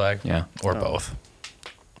BLM flag. yeah, Or both.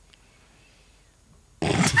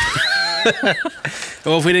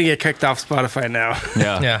 Well, if we didn't get kicked off Spotify now.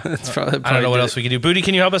 Yeah. That's probably I don't know what did else we could do. Booty,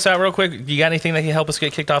 can you help us out real quick? You got anything that can help us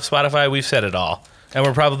get kicked off Spotify? We've said it all. And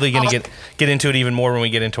we're probably going to get into it even more when we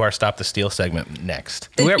get into our Stop the Steal segment next.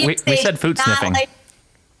 We said food sniffing.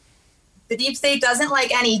 The deep state doesn't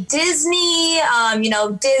like any Disney,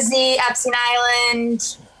 Disney, Epstein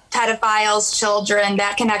Island, pedophiles, children,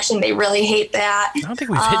 that connection. They really hate that. I don't think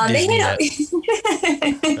we've hit Disney yet.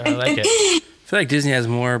 I like it. I feel like Disney has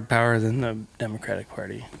more power than the Democratic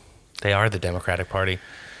Party. They are the Democratic Party.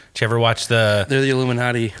 Did you ever watch the... They're the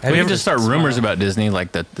Illuminati. We can just start rumors about Disney,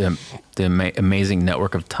 like the amazing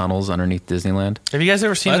network of tunnels underneath Disneyland. Have you guys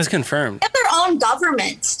ever seen That's this? confirmed. They have their own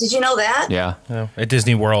government. Did you know that? Yeah. At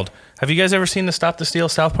Disney World. Have you guys ever seen the Stop the Steal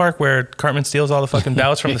South Park where Cartman steals all the fucking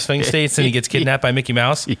ballots from the swing states and he gets kidnapped by Mickey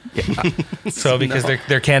Mouse? Yeah. So because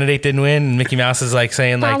their candidate didn't win, and Mickey Mouse is like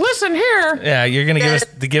saying like, now listen here. yeah, you're gonna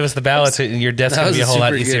give us the ballots, and your death's That gonna was be a whole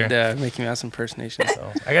lot super easier. good Mickey Mouse impersonation.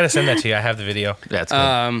 So I gotta send that to you. I have the video. That's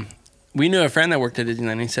good. We knew a friend that worked at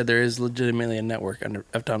Disneyland. He said there is legitimately a network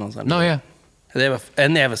of tunnels under No, there. yeah.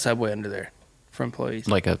 They have a subway under there for employees.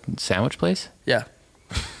 Like a sandwich place? Yeah.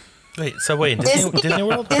 Wait, Subway in Disney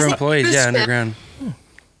World? For employees, cruise yeah, ship. underground.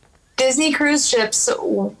 Disney cruise ships,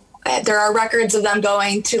 there are records of them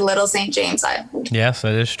going to Little St. James Island. Yes,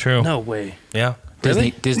 that is true. No way. Yeah.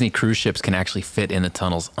 Disney cruise ships can actually fit in the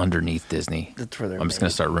tunnels underneath Disney. That's where they're I'm just going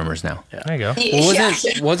to start rumors now. Yeah. There you go. Well,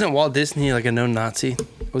 wasn't Walt Disney like a known Nazi?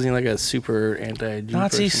 Wasn't he like a super anti-Jew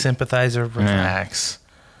Nazi person? sympathizer, relax.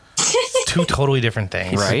 Two totally different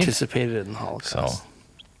things. He Right? participated in the Holocaust. So,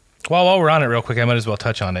 well, while we're on it real quick, I might as well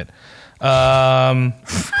touch on it.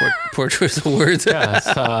 Poor choice of words. Yeah, it's,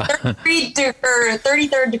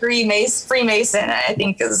 33rd degree Freemason, I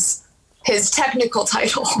think, is his technical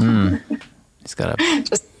title. he's got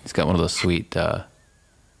one of those sweet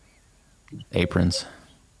aprons.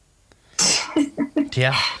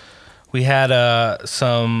 Yeah. We had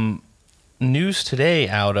some news today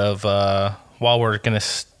out of, while we're going to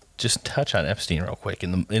just touch on Epstein real quick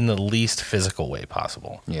in the least physical way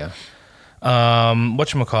possible. Yeah.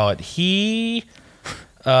 Whatchamacallit?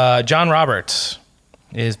 John Roberts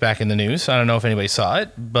is back in the news. I don't know if anybody saw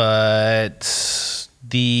it, but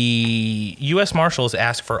the U.S. Marshals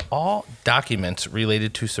asked for all documents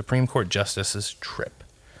related to Supreme Court Justice's trip.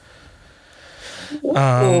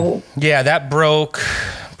 Yeah, that broke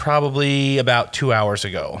probably about 2 hours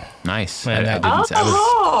ago. Nice. And I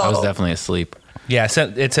was definitely asleep. Yeah, it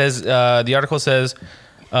says, the article says,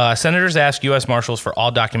 senators ask U.S. Marshals for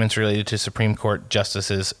all documents related to Supreme Court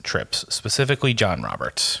Justices' trips, specifically John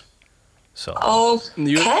Roberts. So,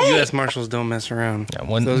 U.S. Marshals don't mess around.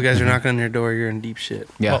 Yeah, If those guys are knocking on your door, you're in deep shit.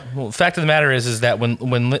 Yeah. Well, the fact of the matter is that when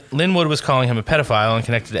Linwood was calling him a pedophile and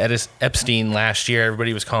connected to Epstein last year,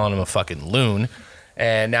 everybody was calling him a fucking loon.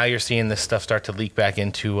 And now you're seeing this stuff start to leak back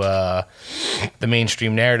into the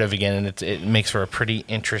mainstream narrative again, and it makes for a pretty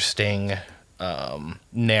interesting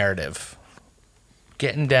narrative.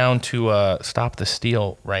 Getting down to Stop the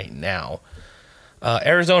Steal right now.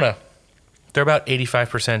 Arizona, they're about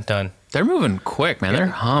 85% done. They're moving quick, man. They're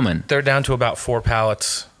humming. They're down to about 4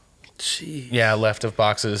 pallets. Jeez. Yeah, left of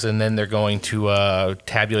boxes, and then they're going to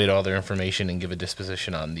tabulate all their information and give a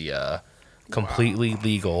disposition on the completely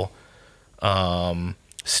legal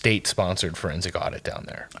state-sponsored forensic audit down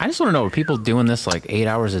there. I just want to know, are people doing this like 8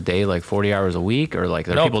 hours a day, like 40 hours a week, or like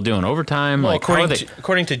are people doing overtime? Well, Like,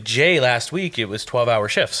 according to Jay last week, it was 12-hour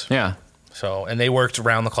shifts. Yeah, So, and they worked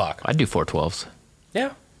around the clock. I'd do 412s.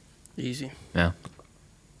 Yeah, Easy. Yeah,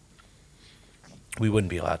 we wouldn't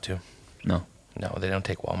be allowed to. no. No, they don't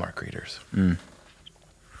take Walmart greeters.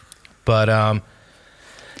 But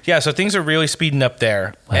yeah, so things are really speeding up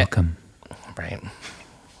there. Welcome. Right.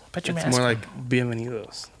 Put your It's mask more on. like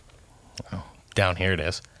bienvenidos. Down here it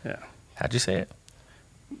is. Yeah. How'd you say it?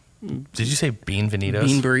 Did you say bean venitos?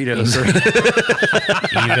 Bean burritos.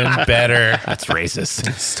 Even better. That's racist.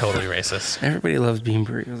 It's totally racist. Everybody loves bean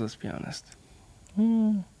burritos, let's be honest.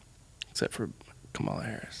 Except for Kamala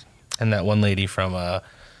Harris. And that one lady from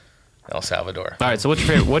El Salvador. All right, so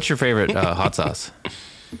what's your favorite hot sauce?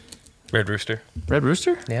 Red Rooster. Red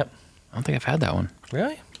Rooster? Yep. I don't think I've had that one.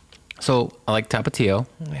 Really? So I like Tapatio.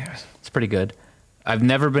 Yeah. It's pretty good. I've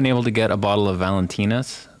never been able to get a bottle of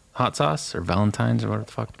Valentina's hot sauce or Valentine's or whatever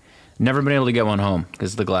the fuck. Never been able to get one home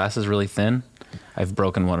because the glass is really thin. I've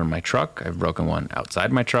broken one in my truck. I've broken one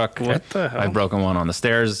outside my truck. What the hell? I've broken one on the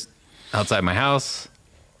stairs outside my house.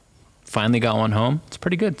 Finally got one home. It's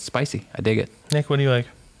pretty good. Spicy. I dig it. Nick, what do you like?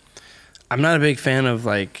 I'm not a big fan of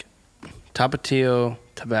like Tapatio,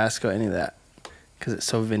 Tabasco, any of that because it's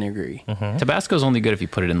so vinegary. Tabasco's only good if you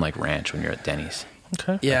put it in like ranch when you're at Denny's.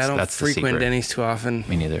 Okay. Yeah, I don't that's the frequent secret. Denny's too often.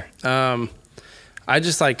 Me neither. I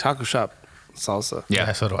just like taco shop salsa.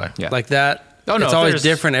 Yeah, so do I. Yeah. Like that. Oh, no, it's if always there's-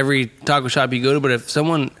 different every taco shop you go to, but if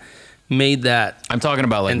someone made that, I'm talking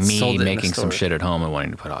about like And sold me it in a making some store. shit at home and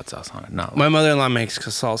wanting to put hot sauce on it. Not my mother-in-law makes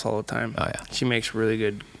salsa all the time. Oh, yeah. She makes really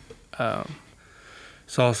good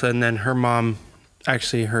salsa, and then her mom,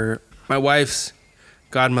 actually my wife's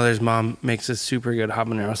godmother's mom makes a super good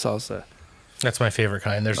habanero salsa. That's my favorite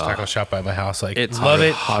kind. There's a taco shop by my house. Like, It's love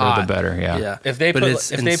it. hotter hot. the better. Yeah. Yeah. If they But put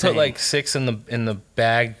it's if they insane. put like 6 in the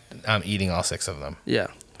bag, I'm eating all 6 of them. Yeah.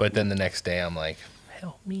 But then the next day, I'm like,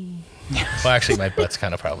 help me. Well, actually, my butt's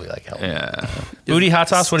kind of probably like help me. Yeah. Booty hot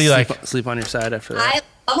sauce. What do you like? Sleep on your side after that.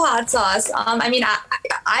 I love hot sauce. I mean,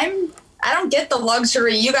 I don't get the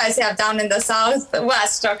luxury you guys have down in the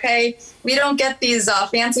Southwest, okay? We don't get these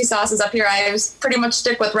fancy sauces up here. I pretty much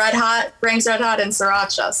stick with Red Hot, Frank's Red Hot, and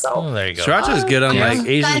Sriracha. So Oh, there you go. Sriracha is good on Yeah. like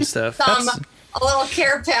Asian Then stuff. a little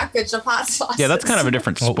care package of hot sauce. Yeah, that's kind of a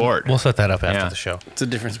different sport. We'll set that up after Yeah. the show. It's a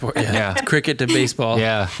different sport. Yeah. Yeah. It's cricket to baseball.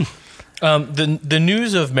 Yeah. The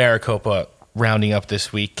news of Maricopa rounding up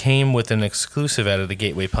this week came with an exclusive out of the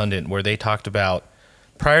Gateway Pundit where they talked about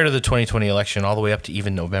prior to the 2020 election all the way up to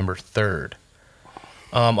even November 3rd.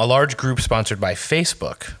 A large group sponsored by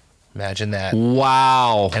Facebook. Imagine that.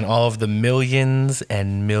 Wow. And all of the millions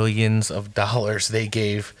and millions of dollars they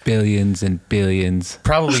gave. Billions and billions.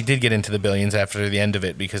 Probably did get into the billions after the end of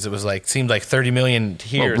it because it was like, seemed like 30 million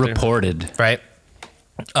here. Well, reported. Right.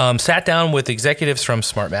 Sat down with executives from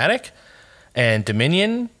Smartmatic and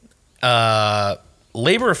Dominion,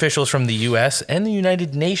 labor officials from the U.S. and the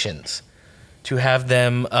United Nations to have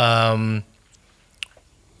them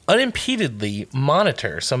unimpededly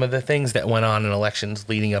monitor some of the things that went on in elections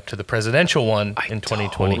leading up to the presidential one in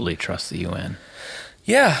 2020. Totally trust the UN.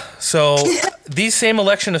 Yeah. So these same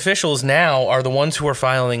election officials now are the ones who are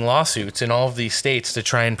filing lawsuits in all of these states to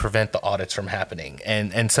try and prevent the audits from happening.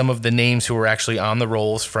 And some of the names who are actually on the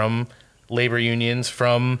rolls from labor unions,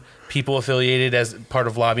 from people affiliated as part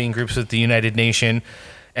of lobbying groups with the United Nations,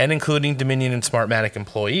 and including Dominion and Smartmatic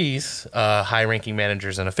employees, high-ranking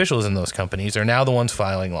managers and officials in those companies, are now the ones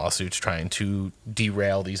filing lawsuits trying to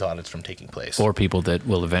derail these audits from taking place. Or people that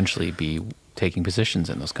will eventually be taking positions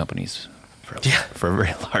in those companies for a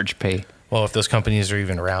very large pay. Well, if those companies are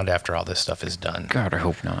even around after all this stuff is done. God, I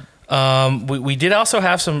hope not. We did also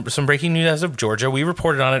have some breaking news out of Georgia. We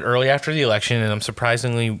reported on it early after the election, and I'm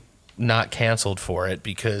surprisingly not canceled for it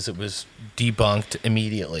because it was debunked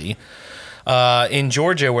immediately. In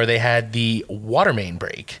Georgia, where they had the water main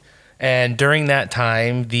break. And during that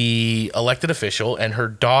time, the elected official and her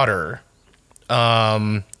daughter,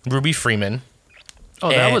 Ruby Freeman.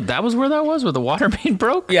 Oh, that was where the water main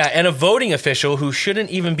broke? Yeah, and a voting official who shouldn't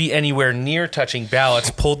even be anywhere near touching ballots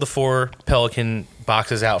pulled the 4 Pelican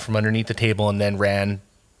boxes out from underneath the table and then ran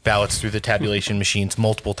ballots through the tabulation machines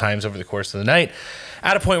multiple times over the course of the night,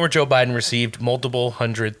 at a point where Joe Biden received multiple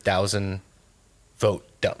 100,000 vote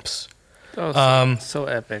dumps. Oh, so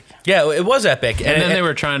epic. Yeah, it was epic. And then they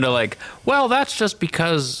were trying to well, that's just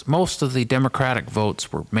because most of the Democratic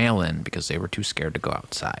votes were mail-in because they were too scared to go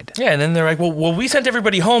outside. Yeah, and then they're like, well, we sent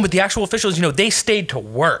everybody home, but the actual officials, they stayed to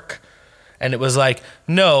work. And it was like,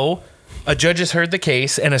 no, a judge has heard the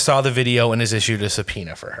case and has saw the video and has issued a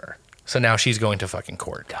subpoena for her. So now she's going to fucking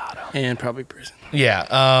court. God. And probably prison. Yeah.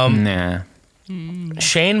 Nah.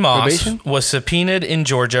 Shane Moss Probation? was subpoenaed in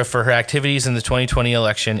Georgia for her activities in the 2020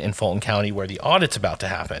 election in Fulton County, where the audit's about to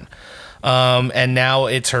happen. And now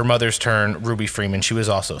it's her mother's turn, Ruby Freeman. She was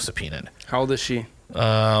also subpoenaed. How old is she?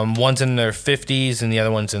 One's in their 50s and the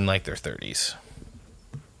other one's in their 30s.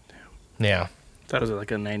 Yeah. That was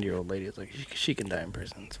like a 90-year-old lady. It's like she can die in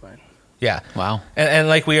prison. It's fine. Yeah. Wow. And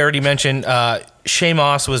like we already mentioned, Shane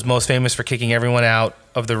Moss was most famous for kicking everyone out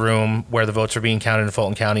of the room where the votes were being counted in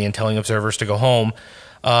Fulton County and telling observers to go home.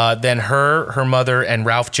 Then her mother, and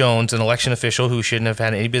Ralph Jones, an election official who shouldn't have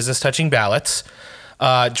had any business touching ballots,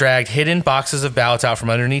 dragged hidden boxes of ballots out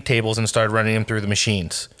from underneath tables and started running them through the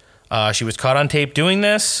machines. She was caught on tape doing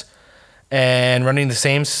this and running the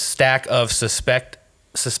same stack of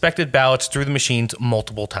suspected ballots through the machines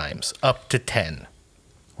multiple times, up to 10.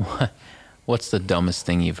 What's the dumbest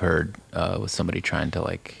thing you've heard with somebody trying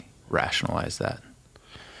to rationalize that?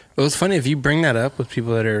 Well, it's funny if you bring that up with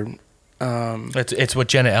people that are. It's what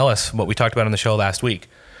Jenna Ellis, what we talked about on the show last week.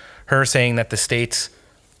 Her saying that the states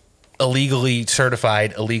illegally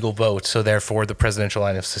certified illegal votes, so therefore the presidential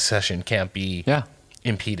line of succession can't be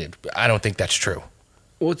impeded. I don't think that's true.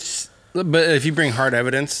 Well, but if you bring hard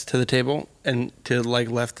evidence to the table and to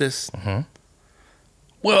leftists,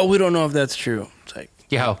 well, we don't know if that's true. It's like,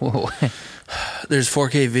 yeah. There's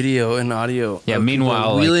 4K video and audio. Yeah, of meanwhile,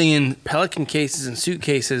 people wheeling in Pelican cases and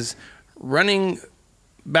suitcases, running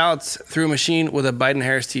ballots through a machine with a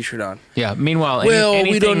Biden-Harris t-shirt on. Yeah, meanwhile,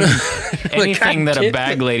 We don't know. anything Like, that a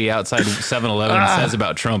bag lady outside 7-Eleven says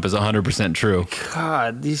about Trump is 100% true.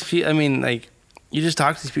 God, these people, I mean, like, you just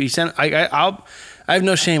talk to these people. You send, I have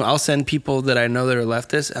no shame. I'll send people that I know that are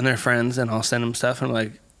leftists and they're friends, and I'll send them stuff, and I'm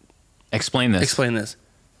like, Explain this.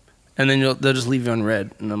 And then they'll just leave you on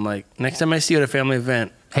red. And I'm like, next time I see you at a family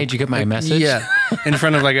event. Hey, did you get my message? Yeah, in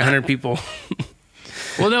front of like 100 people.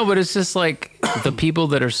 Well, no, but it's just like the people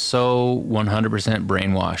that are so 100%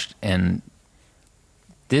 brainwashed, and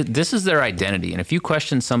this is their identity. And if you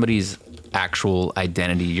question somebody's actual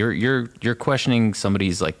identity, you're questioning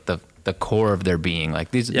somebody's like the core of their being.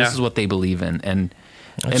 Like this is what they believe in, and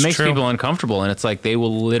it makes people uncomfortable. And it's like they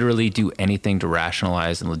will literally do anything to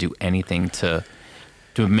rationalize, and will do anything to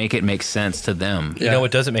make it make sense to them. You know,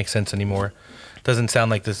 it doesn't make sense anymore. Doesn't sound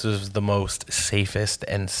like this is the most safest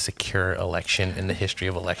and secure election in the history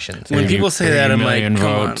of elections. When people say that, I'm like,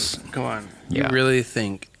 votes. come on. Yeah. You really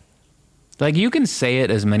think? Like, you can say it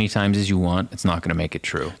as many times as you want. It's not going to make it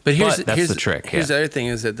true. But that's the trick. Here's the other thing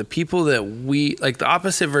is that the people that we, like the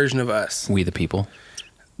opposite version of us. We the people.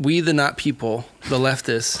 We the not people, the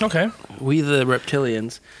leftists. Okay. We the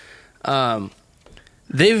reptilians.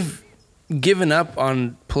 They've given up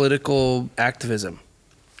on political activism.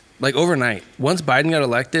 Like overnight, once Biden got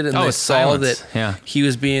elected and they saw that he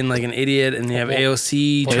was being like an idiot, and you have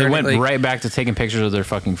AOC. They went right back to taking pictures of their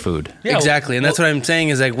fucking food. Yeah, exactly, and that's what I'm saying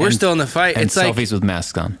is like we're still in the fight. And it's selfies like, with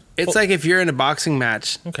masks on. It's like if you're in a boxing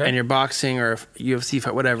match and you're boxing or a UFC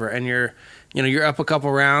fight, whatever, and you're up a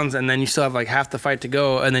couple rounds and then you still have like half the fight to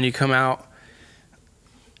go, and then you come out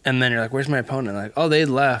and then you're like, "Where's my opponent?" Like, "Oh, they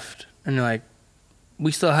left," and you're like,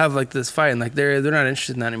 "We still have like this fight," and like they're not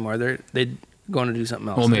interested in that anymore. They going to do something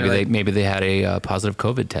else. Well, maybe they had a positive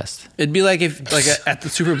COVID test. It'd be like if at the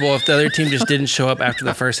Super Bowl, if the other team just didn't show up after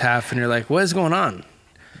the first half, and you're like, "What is going on?"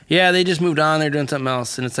 Yeah, they just moved on. They're doing something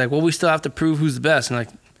else, and it's like, well, we still have to prove who's the best, and like,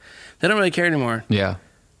 they don't really care anymore. Yeah,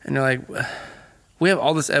 and you're like, we have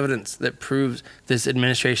all this evidence that proves this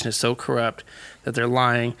administration is so corrupt, that they're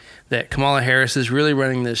lying, that Kamala Harris is really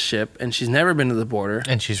running this ship, and she's never been to the border,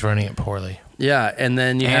 and she's running it poorly. Yeah, and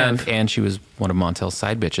then and she was one of Montel's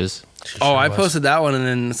side bitches. I posted that one, and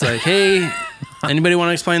then it's like, hey, anybody want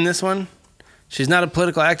to explain this one? She's not a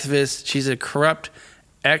political activist. She's a corrupt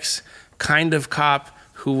kind of cop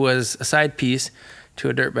who was a side piece to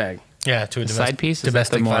a dirtbag. Yeah, to a side piece.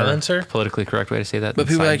 Domestic violencer. Politically correct way to say that. But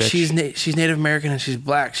people are like, she's Native American and she's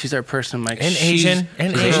black. She's our person. I'm like, and Asian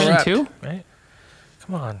too, right?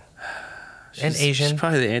 Come on, and Asian. She's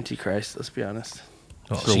probably the Antichrist. Let's be honest.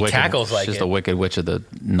 Well, she cackles like she's it. the Wicked Witch of the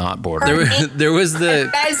not border. There was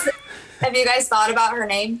the. Have you guys thought about her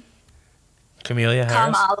name? Camellia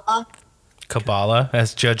Harris. Kamala. Kabbalah,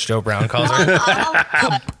 as Judge Joe Brown calls her.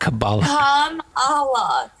 Kabbalah.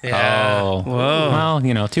 Kamala. Yeah. Oh. Whoa.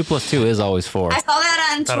 Well, 2 + 2 is always 4. I saw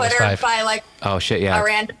that on Twitter by like. Oh shit! Yeah. A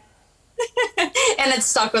random. And it's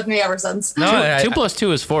stuck with me ever since. No, 2 +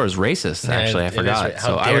 2 is 4 is racist. Actually, I forgot.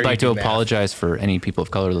 So I would like to apologize for any people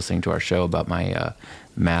of color listening to our show about my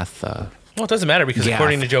math. Well, it doesn't matter because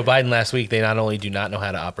according to Joe Biden last week, they not only do not know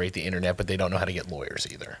how to operate the internet, but they don't know how to get lawyers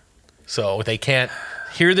either. So they can't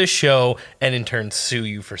hear this show and in turn sue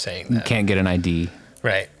you for saying that. You can't get an ID.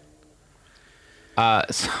 Right.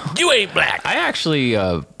 So you ain't black. I actually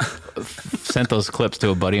sent those clips to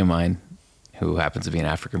a buddy of mine who happens to be an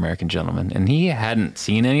African-American gentleman, and he hadn't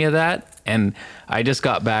seen any of that. And I just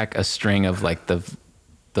got back a string of like the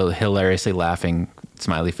hilariously laughing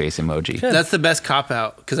smiley face emoji. That's the best cop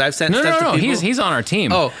out because I've sent stuff to people. He's on our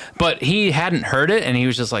team. Oh, but he hadn't heard it, and he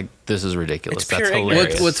was just like, "This is ridiculous." That's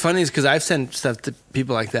hilarious. What's funny is because I've sent stuff to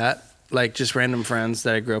people like that, like just random friends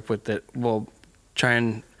that I grew up with that will try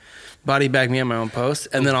and body bag me on my own post,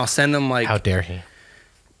 and then I'll send them like, "How dare he?"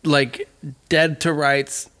 Like dead to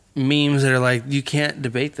rights memes that are like, "You can't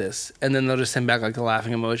debate this," and then they'll just send back like the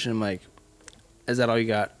laughing emoji. I'm like, is that all you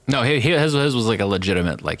got? No, his was like a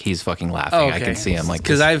legitimate, like he's fucking laughing. Oh, okay. I can see him like,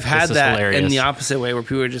 because I've had that hilarious. In the opposite way where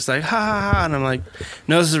people are just like, ha ha ha, and I'm like,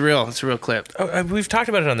 no, this is real. It's a real clip. We've talked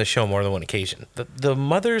about it on the show more than one occasion. The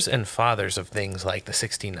mothers and fathers of things like the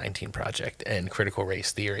 1619 Project and critical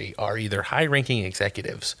race theory are either high-ranking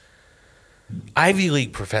executives, Ivy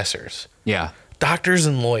League professors, doctors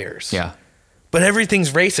and lawyers, but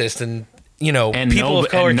everything's racist and people of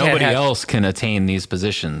color nobody else can attain these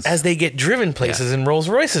positions as they get driven places in Rolls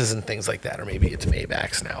Royces and things like that, or maybe it's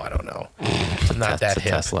Maybachs now. I don't know. I'm not that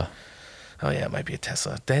hip. Tesla. Oh yeah, it might be a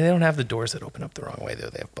Tesla. They don't have the doors that open up the wrong way though.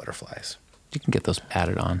 They have butterflies. You can get those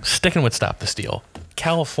added on. Sticking with Stop the Steal.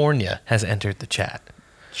 California has entered the chat.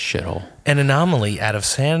 Shithole. An anomaly out of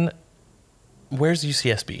where's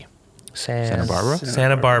UCSB? Santa Barbara?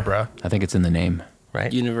 Santa Barbara. I think it's in the name.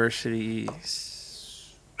 Right? University.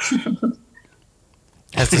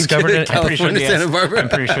 Has discovered an... I'm pretty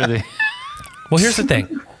sure they... Well, here's the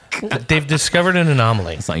thing. They've discovered an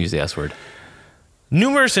anomaly. Let's not use the S word.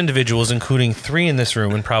 Numerous individuals, including 3 in this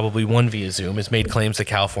room and probably 1 via Zoom, has made claims that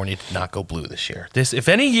California did not go blue this year. If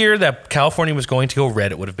any year that California was going to go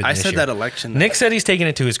red, it would have been this year. I said that election. Nick said he's taking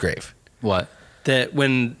it to his grave. What? That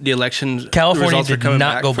when the election California results were did coming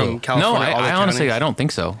not back go from blue. California, No, all the I honestly, counties. I don't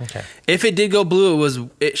think so. Okay. If it did go blue,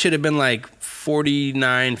 it should have been like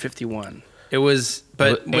 49-51. It was,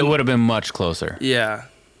 but It would have been much closer. Yeah.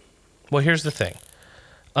 Well, here's the thing.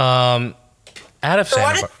 Out of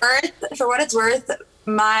For what it's worth,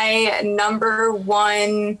 my number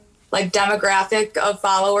one like demographic of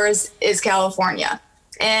followers is California.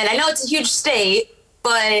 And I know it's a huge state,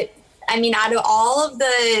 but I mean, out of all of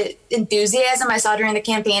the enthusiasm I saw during the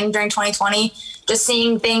campaign during 2020, just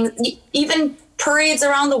seeing things, even parades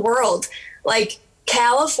around the world, like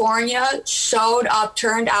California showed up,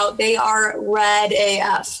 turned out, they are red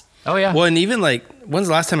AF. Oh, yeah. Well, and even like, when's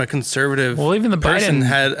the last time a conservative even the person Biden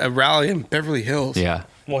had a rally in Beverly Hills? Yeah.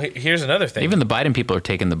 Well, here's another thing. Even the Biden people are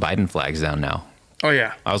taking the Biden flags down now. Oh,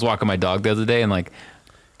 yeah. I was walking my dog the other day, and like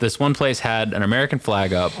this one place had an American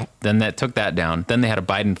flag up, then that took that down. Then they had a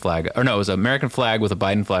Biden flag, or no, it was an American flag with a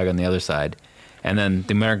Biden flag on the other side, and then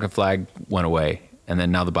the American flag went away, and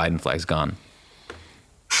then now the Biden flag's gone.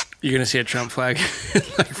 You're gonna see a Trump flag in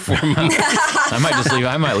like 4 months. I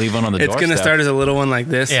might leave one on the It's doorstep. gonna start as a little one like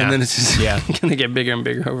this, Yeah. and then it's just gonna get bigger and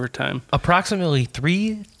bigger over time. Approximately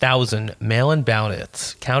 3,000 mail-in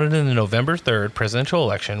ballots counted in the November 3rd presidential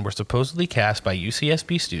election were supposedly cast by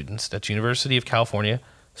UCSB students at University of California,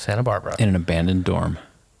 Santa Barbara, in an abandoned dorm,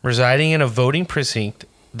 residing in a voting precinct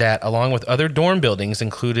that, along with other dorm buildings,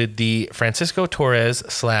 included the Francisco Torres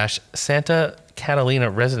 / Santa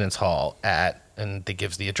Catalina Residence Hall and it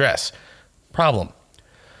gives the address. Problem.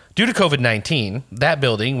 Due to COVID-19, that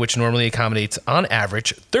building, which normally accommodates on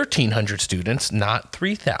average 1,300 students, not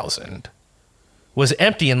 3,000, was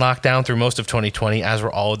empty and locked down through most of 2020, as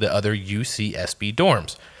were all of the other UCSB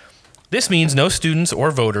dorms. This means no students or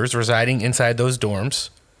voters residing inside those dorms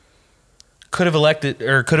could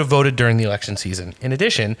have voted during the election season. In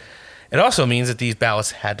addition, it also means that these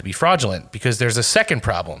ballots had to be fraudulent, because there's a second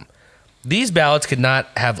problem. These ballots could not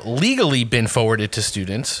have legally been forwarded to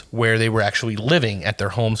students where they were actually living at their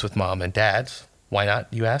homes with mom and dads. Why not,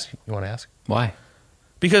 you ask? You want to ask? Why?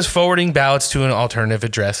 Because forwarding ballots to an alternative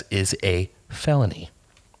address is a felony.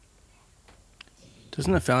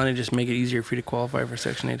 Doesn't a felony just make it easier for you to qualify for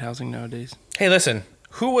Section 8 housing nowadays? Hey, listen,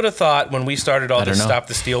 who would have thought when we started all I don't this know. Stop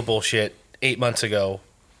the Steal bullshit 8 months ago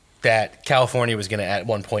that California was going to at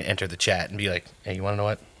one point enter the chat and be like, hey, you want to know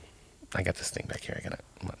what? I got this thing back here.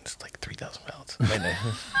 It's like 3,000 ballots.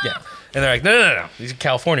 Yeah. And they're like, no. These are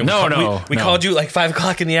California. We called you at like 5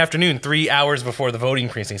 o'clock in the afternoon, 3 hours before the voting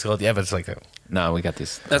precincts. So the evidence like that. No, we got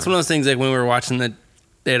these. That's one of those things like when we were watching that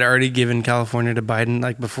they had already given California to Biden,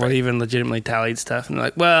 like before they even legitimately tallied stuff. And they're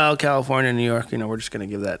like, well, California and New York, we're just going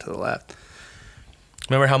to give that to the left.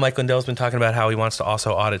 Remember how Mike Lindell's been talking about how he wants to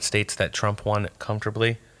also audit states that Trump won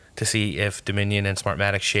comfortably to see if Dominion and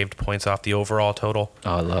Smartmatic shaved points off the overall total?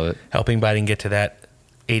 Oh, I love it. Helping Biden get to that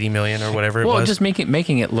 80 million or whatever it was. Well, just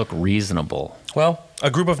making it look reasonable. Well,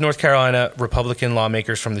 a group of North Carolina Republican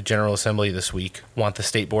lawmakers from the General Assembly this week want the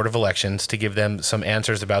State Board of Elections to give them some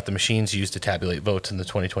answers about the machines used to tabulate votes in the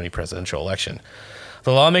 2020 presidential election.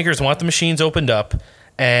 The lawmakers want the machines opened up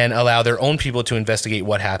and allow their own people to investigate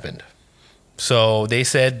what happened. So they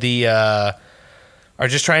said are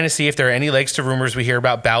just trying to see if there are any legs to rumors we hear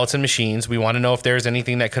about ballots and machines. We want to know if there's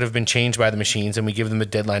anything that could have been changed by the machines, and we give them a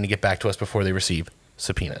deadline to get back to us before they receive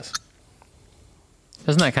subpoenas.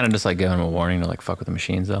 Isn't that kind of just like giving them a warning to like fuck with the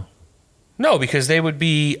machines, though? No, because they would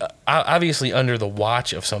be obviously under the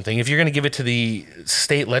watch of something. If you're going to give it to the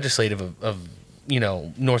state legislative of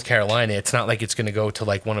North Carolina, it's not like it's going to go to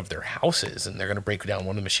like one of their houses and they're going to break down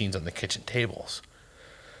one of the machines on the kitchen tables.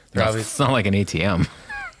 It's not like an ATM.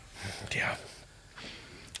 Yeah.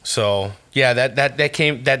 So yeah,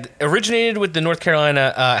 that originated with the North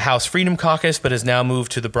Carolina House Freedom Caucus, but has now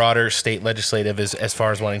moved to the broader state legislative as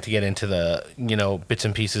far as wanting to get into the bits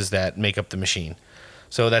and pieces that make up the machine.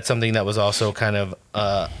 So that's something that was also kind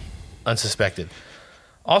of unsuspected.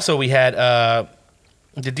 Also, we had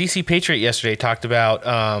the DC Patriot yesterday talked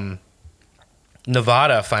about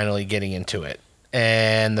Nevada finally getting into it,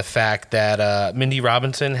 and the fact that Mindy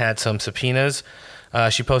Robinson had some subpoenas.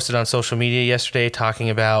 She posted on social media yesterday talking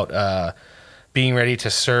about being ready to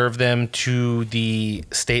serve them to the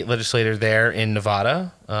state legislator there in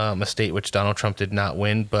Nevada, a state which Donald Trump did not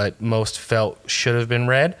win, but most felt should have been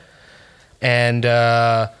read. And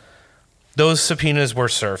those subpoenas were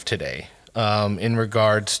served today in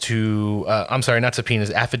regards to, not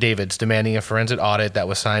subpoenas, affidavits demanding a forensic audit that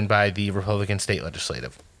was signed by the Republican state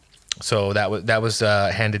legislative. So that was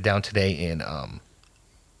handed down today in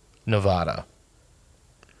Nevada.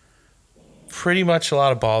 Pretty much a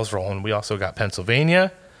lot of balls rolling. We also got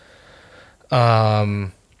Pennsylvania. We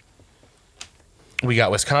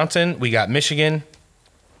got Wisconsin. We got Michigan.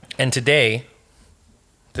 And today,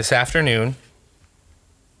 this afternoon,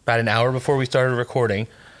 about an hour before we started recording,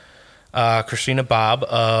 Christina Bobb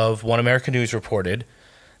of One America News reported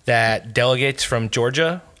that delegates from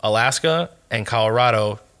Georgia, Alaska, and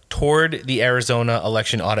Colorado toured the Arizona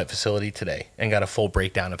election audit facility today and got a full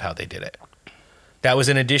breakdown of how they did it. That was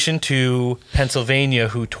in addition to Pennsylvania,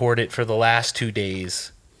 who toured it for the last 2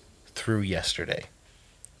 days through yesterday.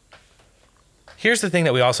 Here's the thing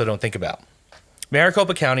that we also don't think about.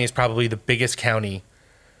 Maricopa County is probably the biggest county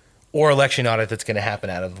or election audit that's going to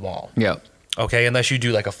happen out of them all. Yeah. Okay, unless you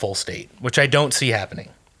do like a full state, which I don't see happening.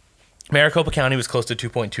 Maricopa County was close to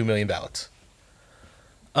 2.2 million ballots.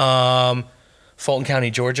 Fulton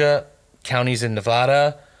County, Georgia, counties in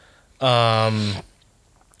Nevada,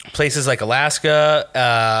 places like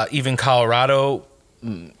Alaska, even Colorado,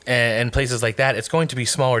 and places like that, it's going to be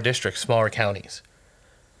smaller districts, smaller counties.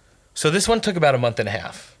 So this one took about a month and a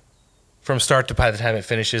half from start to by the time it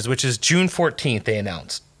finishes, which is June 14th, they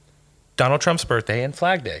announced. Donald Trump's birthday and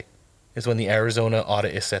Flag Day is when the Arizona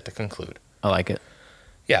audit is set to conclude. I like it.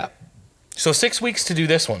 Yeah. So 6 weeks to do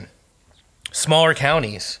this one. Smaller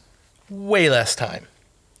counties, way less time.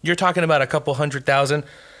 You're talking about a couple 100,000.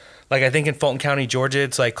 Like I think in Fulton County, Georgia,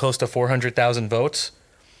 it's like close to 400,000 votes.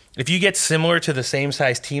 If you get similar to the same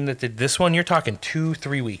size team that did this one, you're talking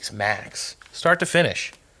 2-3 weeks max, start to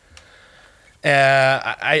finish.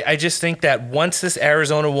 I just think that once this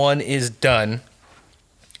Arizona one is done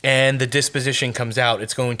and the disposition comes out,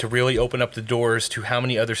 it's going to really open up the doors to how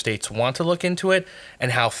many other states want to look into it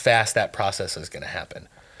and how fast that process is going to happen.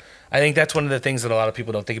 I think that's one of the things that a lot of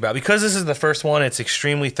people don't think about. Because this is the first one, it's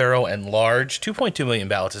extremely thorough and large. 2.2 million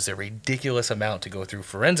ballots is a ridiculous amount to go through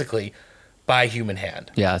forensically by human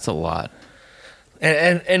hand. Yeah, it's a lot.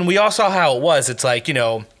 And we all saw how it was. It's like,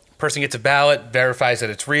 person gets a ballot, verifies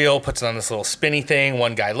that it's real, puts it on this little spinny thing.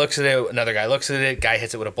 One guy looks at it, another guy looks at it, guy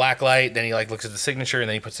hits it with a black light, then he looks at the signature, and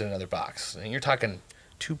then he puts it in another box. And you're talking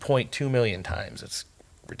 2.2 million times. It's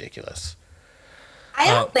ridiculous. I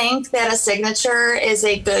don't think that a signature is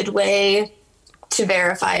a good way to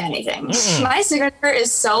verify anything. My signature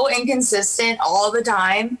is so inconsistent all the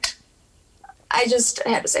time. I just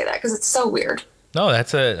had to say that because it's so weird. No,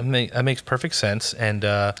 that makes perfect sense. And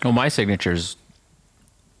well, my signature's,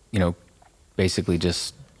 basically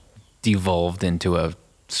just devolved into a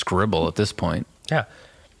scribble at this point. Yeah.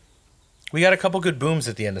 We got a couple good booms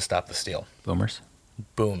at the end to stop the steal. Boomers?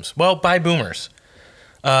 Booms. Well, by boomers.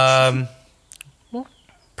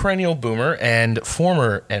 Perennial boomer and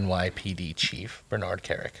former NYPD chief Bernard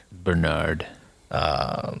Kerik. Bernard.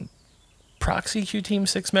 Proxy Q Team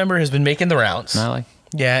 6 member has been making the rounds. Really?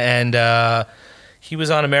 Yeah, and he was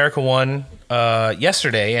on America One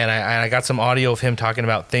yesterday, and I got some audio of him talking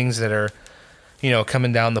about things that are,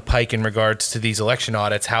 coming down the pike in regards to these election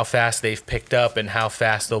audits, how fast they've picked up and how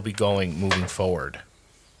fast they'll be going moving forward.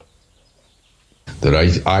 That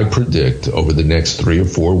I predict over the next 3 or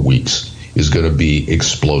 4 weeks is going to be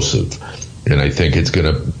explosive. And I think it's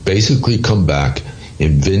going to basically come back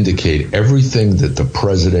and vindicate everything that the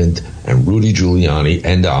president and Rudy Giuliani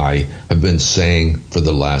and I have been saying for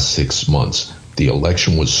the last 6 months. The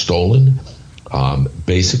election was stolen.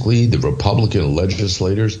 Basically, the Republican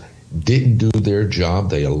legislators didn't do their job.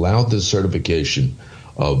 They allowed the certification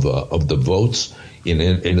of the votes. And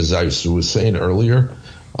as I was saying earlier,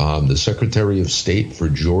 the Secretary of State for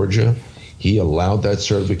Georgia, he allowed that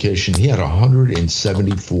certification. He had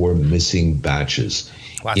 174 missing batches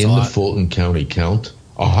in the Fulton County count.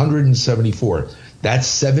 174. That's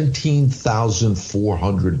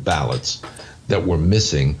 17,400 ballots that were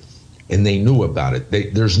missing, and they knew about it.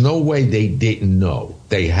 There's no way they didn't know.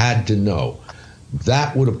 They had to know.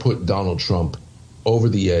 That would have put Donald Trump over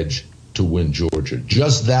the edge to win Georgia.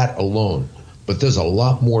 Just that alone. But there's a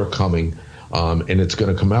lot more coming, and it's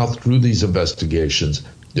going to come out through these investigations.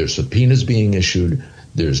 There's subpoenas being issued.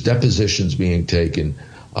 There's depositions being taken.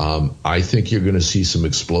 I think you're going to see some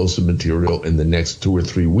explosive material in the next 2 or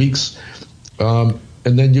 3 weeks. And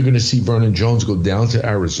then you're going to see Vernon Jones go down to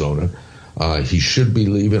Arizona. He should be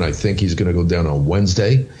leaving. I think he's going to go down on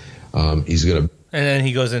Wednesday. He's going to And then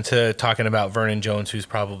he goes into talking about Vernon Jones, who's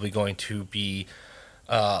probably going to be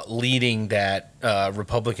leading that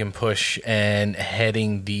Republican push and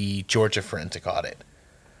heading the Georgia forensic audit.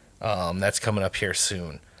 That's coming up here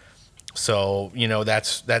soon. So,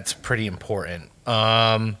 that's pretty important.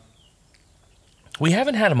 We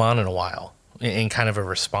haven't had him on in a while in kind of a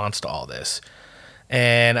response to all this.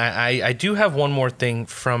 And I do have one more thing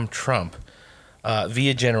from Trump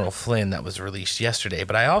via General Flynn that was released yesterday.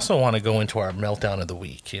 But I also want to go into our meltdown of the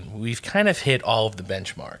week. And we've kind of hit all of the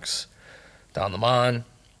benchmarks. Don Lemon,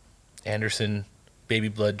 Anderson, baby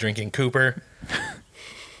blood drinking Cooper,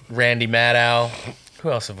 Randy Maddow.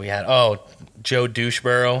 Who else have we had? Oh, Joe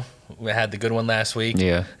Doucheborough. We had the good one last week.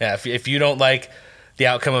 Yeah. If you don't like the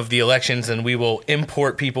outcome of the elections, then we will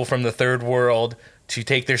import people from the third world to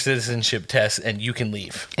take their citizenship tests, and you can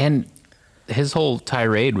leave. And his whole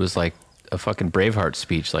tirade was like a fucking Braveheart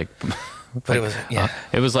speech. But it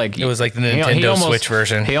was like the Nintendo Switch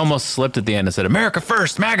version. He almost slipped at the end and said, "America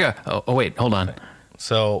first, MAGA." Oh wait, hold on.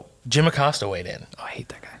 So Jim Acosta weighed in. Oh, I hate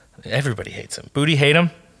that guy. Everybody hates him. Booty, hate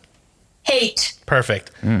him? Hate.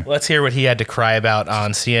 Perfect. Let's hear what he had to cry about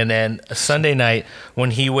on CNN Sunday night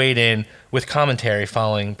when he weighed in with commentary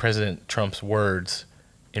following President Trump's words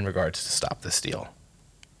in regards to stop this deal.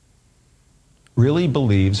 Really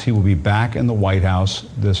believes he will be back in the White House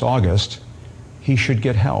this August, he should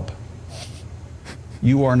get help.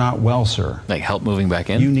 You are not well, sir. Like help moving back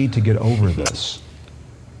in? You need to get over this.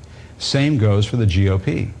 Same goes for the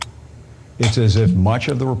GOP. It's as if much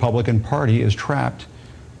of the Republican Party is trapped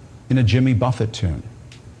in a Jimmy Buffett tune.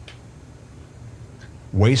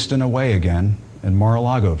 Wasting away again in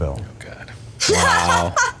Mar-a-Lagoville. Oh, God.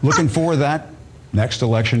 Wow. Looking for that next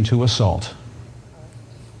election to assault.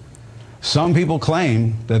 Some people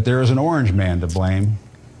claim that there is an orange man to blame,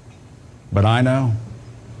 but I know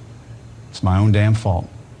it's my own damn fault.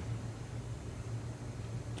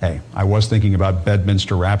 Hey, I was thinking about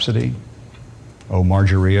Bedminster Rhapsody. Oh,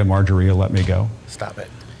 Margarita, Margarita, let me go. Stop it.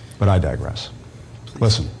 But I digress.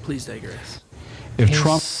 Listen. Please digress. If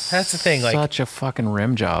Trump... That's the thing. Like, such a fucking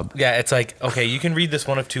rim job. Yeah, it's like, okay, you can read this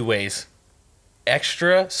one of two ways.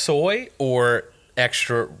 Extra soy or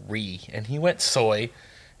extra re. And he went soy,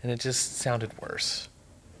 and it just sounded worse.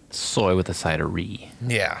 Soy with a side of re.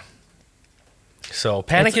 Yeah. So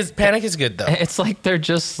panic is good, though. It's like they're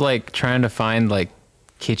just like trying to find like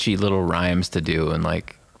kitschy little rhymes to do and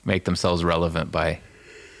like make themselves relevant by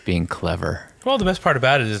being clever. Well, the best part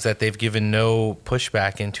about it is that they've given no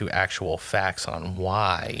pushback into actual facts on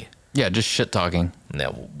why. Yeah, just shit talking.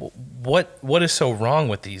 Now, what is so wrong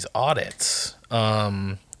with these audits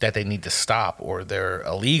that they need to stop, or they're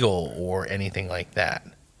illegal, or anything like that?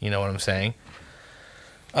 You know what I'm saying?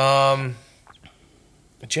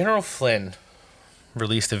 General Flynn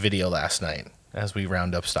released a video last night as we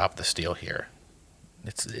round up Stop the Steal here.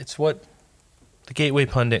 It's what the Gateway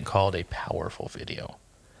Pundit called a powerful video.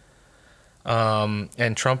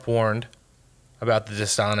 And Trump warned about the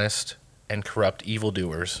dishonest and corrupt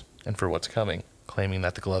evildoers and for what's coming, claiming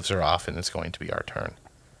that the gloves are off and it's going to be our turn.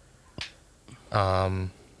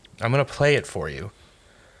 I'm going to play it for you,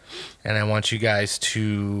 and I want you guys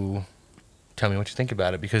to tell me what you think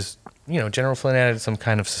about it, because, General Flynn added some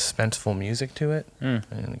kind of suspenseful music to it, and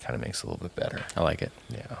it kind of makes it a little bit better. I like it.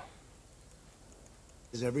 Yeah.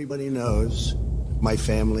 As everybody knows, my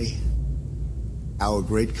family, our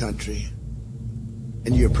great country,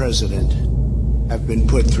 and your president have been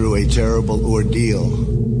put through a terrible ordeal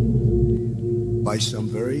by some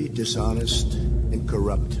very dishonest and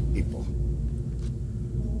corrupt people.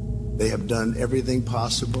 They have done everything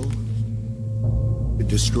possible to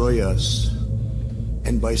destroy us,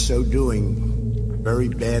 and by so doing, very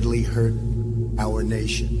badly hurt our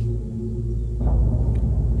nation.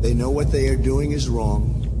 They know what they are doing is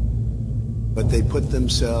wrong, but they put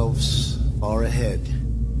themselves far ahead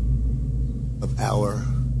of our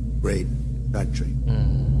great country.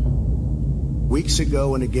 Weeks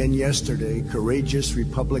ago and again yesterday, courageous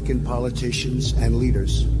Republican politicians and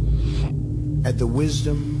leaders had the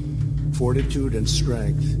wisdom, fortitude, and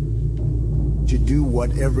strength to do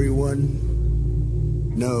what everyone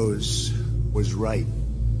knows was right.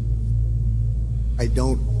 I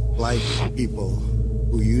don't like people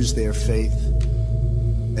who use their faith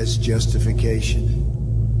as justification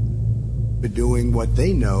for doing what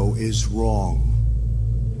they know is wrong.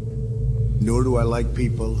 Nor do I like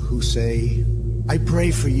people who say, I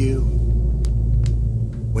pray for you,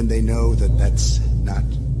 when they know that that's not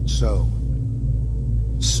so.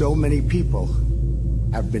 So many people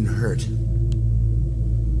have been hurt.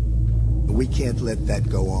 We can't let that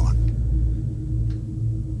go on.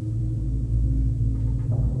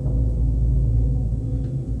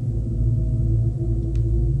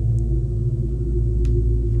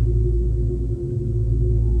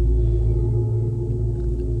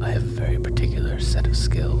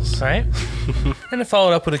 Right? And it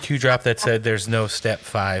followed up with a Q drop that said there's no step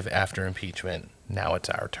 5 after impeachment. Now it's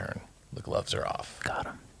our turn. The gloves are off. Got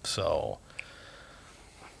him. So,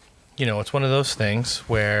 it's one of those things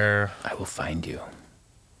where I will find you.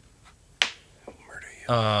 Murder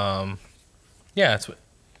you. Yeah, it's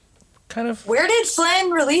kind of. Where did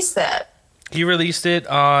Flynn release that? He released it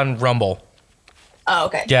on Rumble. Oh,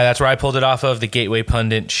 okay. Yeah, that's where I pulled it off of. The Gateway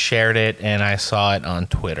Pundit shared it, and I saw it on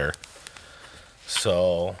Twitter.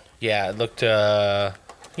 So, yeah, it looked,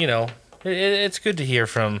 it's good to hear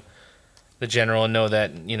from the general and know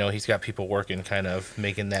that, he's got people working, kind of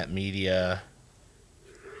making that media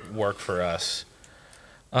work for us.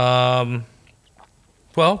 Well,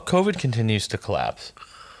 COVID continues to collapse.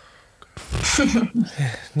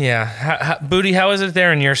 Yeah. Booty, how is it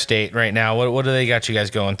there in your state right now? What do they got you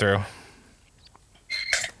guys going through?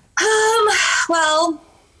 Well,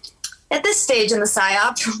 at this stage in the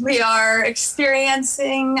PSYOP, we are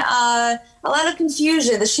experiencing a lot of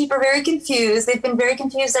confusion. The sheep are very confused. They've been very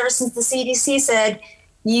confused ever since the CDC said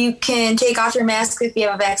you can take off your mask if you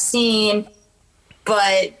have a vaccine,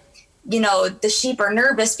 but, the sheep are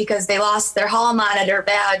nervous because they lost their hall monitor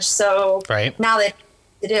badge, so now they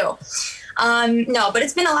to do. No, but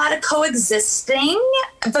it's been a lot of coexisting.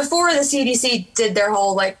 Before the CDC did their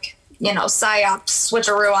whole, PSYOP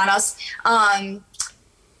switcheroo on us,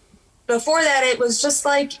 before that, it was just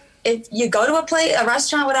like, if you go to a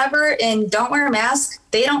restaurant, whatever, and don't wear a mask,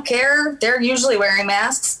 they don't care. They're usually wearing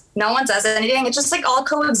masks. No one says anything. It's just all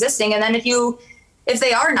coexisting. And then if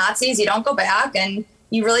they are Nazis, you don't go back, and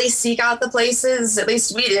you really seek out the places, at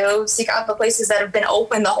least we do, seek out the places that have been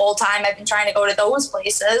open the whole time. I've been trying to go to those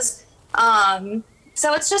places.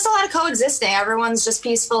 So it's just a lot of coexisting. Everyone's just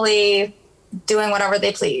peacefully doing whatever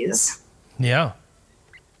they please. Yeah.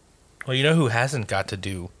 Well, who hasn't got to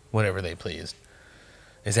do whatever they pleased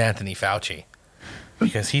is Anthony Fauci,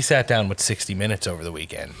 because he sat down with 60 Minutes over the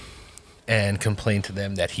weekend and complained to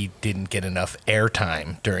them that he didn't get enough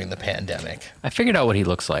airtime during the pandemic. I figured out what he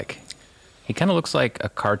looks like. He kind of looks like a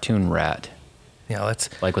cartoon rat. Yeah,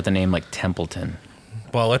 with a name like Templeton.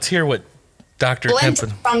 Well, let's hear what Dr.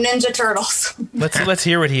 Templeton from Ninja Turtles. Let's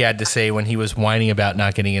hear what he had to say when he was whining about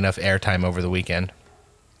not getting enough airtime over the weekend.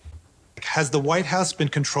 Has the White House been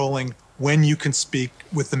controlling when you can speak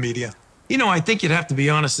with the media? I think you'd have to be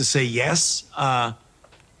honest to say yes.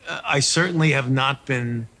 I certainly have not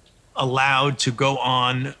been allowed to go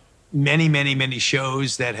on many, many, many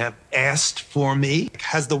shows that have asked for me.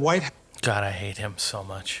 Has the White House... God, I hate him so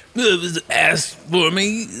much. It was asked for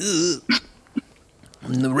me.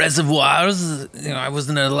 The reservoirs, I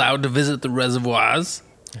wasn't allowed to visit the reservoirs.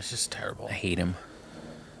 It's just terrible. I hate him.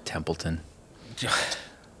 Templeton.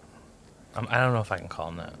 I don't know if I can call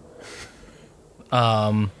him that.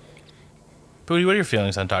 Booty, what are your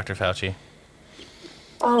feelings on Dr. Fauci?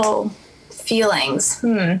 Oh, feelings.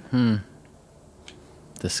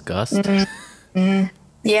 Disgust?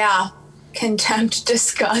 Yeah. Contempt,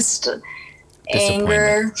 disgust,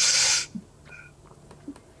 anger.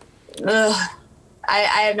 Ugh. I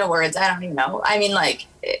have no words. I don't even know. I mean,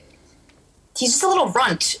 he's just a little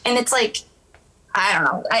runt. And it's I don't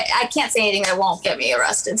know. I can't say anything that won't get me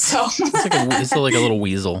arrested. So it's like a little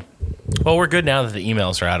weasel. Well, we're good now that the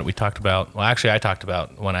emails are out. I talked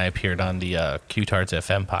about when I appeared on the Q-Tards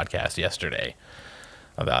FM podcast yesterday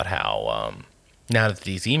about how now that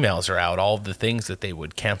these emails are out, all of the things that they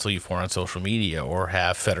would cancel you for on social media or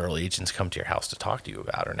have federal agents come to your house to talk to you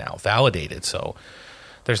about are now validated. So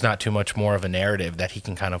there's not too much more of a narrative that he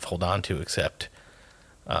can kind of hold on to except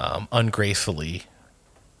ungracefully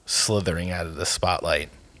slithering out of the spotlight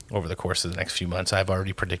over the course of the next few months. I've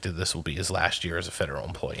already predicted this will be his last year as a federal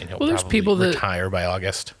employee, and he'll probably retire by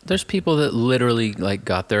August. There's people that literally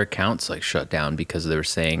got their accounts shut down because they were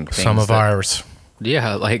saying things some of ours.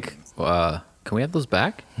 Yeah, can we have those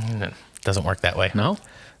back? It doesn't work that way. No.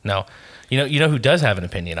 You know who does have an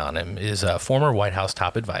opinion on him is former White House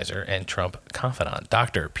top advisor and Trump confidant,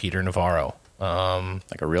 Dr. Peter Navarro.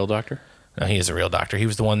 Like a real doctor? No, he is a real doctor. He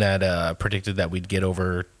was the one that predicted that we'd get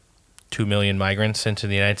over 2 million migrants into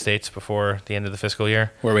the United States before the end of the fiscal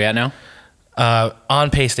year. Where are we at now?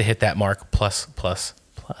 On pace to hit that mark, plus.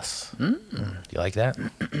 Do you like that?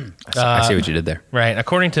 I see what you did there. Right.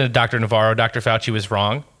 According to Dr. Navarro, Dr. Fauci was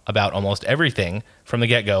wrong about almost everything from the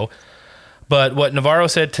get-go. But what Navarro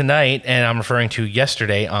said tonight, and I'm referring to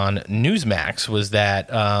yesterday on Newsmax, was that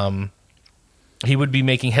he would be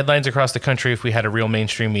making headlines across the country if we had a real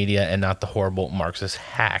mainstream media and not the horrible Marxist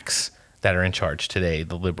hacks that are in charge today,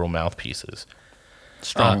 the liberal mouthpieces.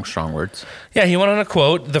 Strong words. Yeah, he went on a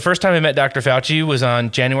quote. The first time I met Dr. Fauci was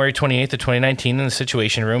on January 28th of 2019 in the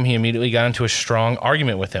Situation Room. He immediately got into a strong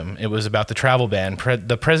argument with him. It was about the travel ban.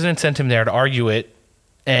 The president sent him there to argue it,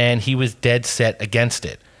 and he was dead set against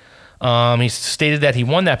it. He stated that he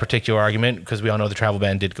won that particular argument because we all know the travel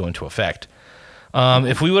ban did go into effect.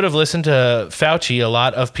 If we would have listened to Fauci, a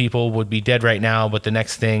lot of people would be dead right now, but the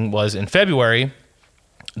next thing was in February,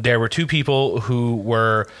 there were two people who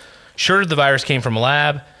were sure the virus came from a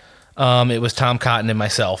lab. It was Tom Cotton and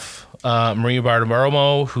myself. Maria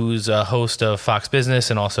Bartiromo, who's a host of Fox Business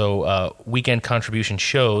and also weekend contribution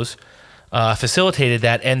shows, facilitated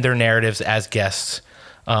that and their narratives as guests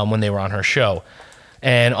when they were on her show.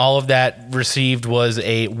 And all of that received was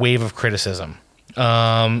a wave of criticism.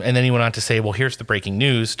 And then he went on to say, well, here's the breaking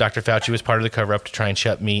news. Dr. Fauci was part of the cover-up to try and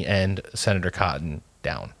shut me and Senator Cotton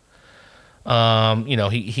down.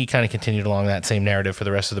 He kind of continued along that same narrative for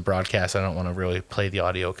the rest of the broadcast. I don't want to really play the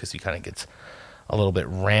audio because he kind of gets a little bit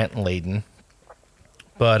rant-laden.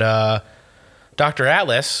 But Dr.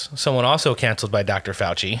 Atlas, someone also canceled by Dr.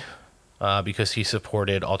 Fauci because he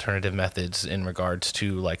supported alternative methods in regards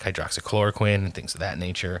to like hydroxychloroquine and things of that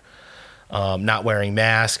nature, not wearing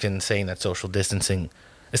masks and saying that social distancing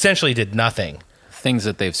essentially did nothing. Things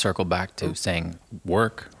that they've circled back to saying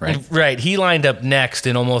work, right? Right. He lined up next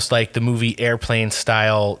in almost like the movie Airplane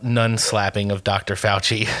style nun slapping of Dr.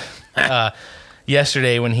 Fauci.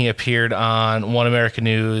 Yesterday, when he appeared on One America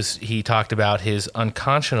News, he talked about his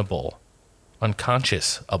unconscionable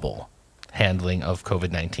handling of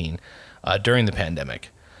COVID-19 during the pandemic.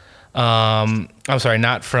 I'm sorry,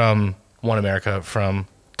 not from One America, from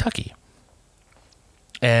Tucky.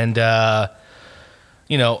 And,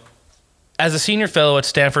 as a senior fellow at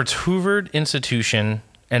Stanford's Hoover Institution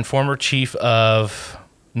and former chief of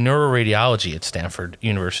neuroradiology at Stanford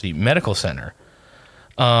University Medical Center,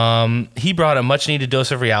 he brought a much-needed dose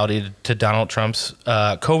of reality to Donald Trump's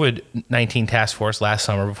COVID-19 task force last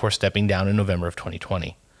summer before stepping down in November of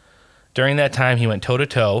 2020. During that time, he went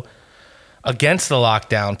toe-to-toe against the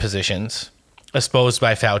lockdown positions espoused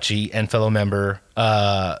by Fauci and fellow member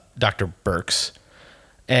Dr. Birx,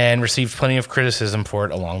 and received plenty of criticism for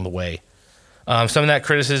it along the way. Some of that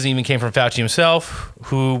criticism even came from Fauci himself,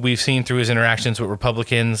 who we've seen through his interactions with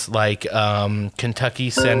Republicans like Kentucky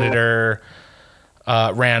Senator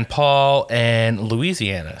Rand Paul and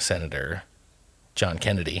Louisiana Senator John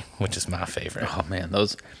Kennedy, which is my favorite. Oh, man,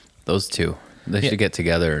 those two. They should get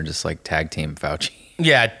together and just like tag team Fauci.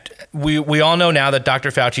 Yeah, we all know now that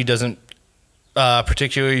Dr. Fauci doesn't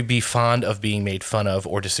particularly be fond of being made fun of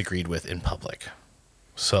or disagreed with in public.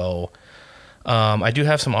 So I do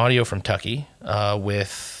have some audio from Tucky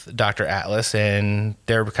with Dr. Atlas, and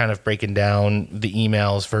they're kind of breaking down the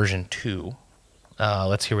emails version 2.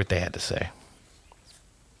 Let's hear what they had to say.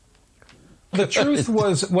 The truth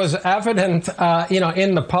was evident,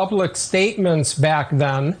 in the public statements back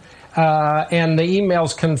then, and the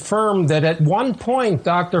emails confirmed that at one point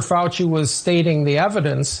Dr. Fauci was stating the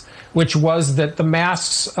evidence, which was that the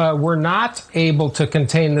masks were not able to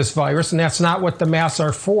contain this virus, and that's not what the masks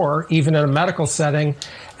are for, even in a medical setting,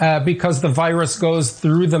 because the virus goes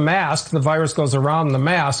through the mask, the virus goes around the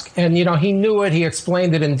mask, and he knew it, he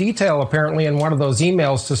explained it in detail apparently in one of those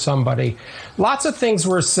emails to somebody. Lots of things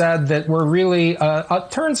were said that were really,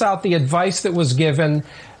 turns out the advice that was given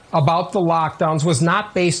about the lockdowns was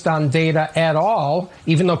not based on data at all,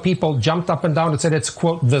 even though people jumped up and down and said it's,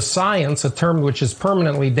 quote, the science, a term which is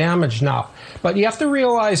permanently damaged now. But you have to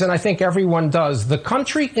realize, and I think everyone does, the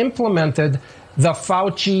country implemented the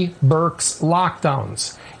Fauci-Birx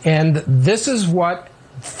lockdowns. And this is what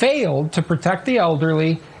failed to protect the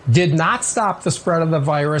elderly, did not stop the spread of the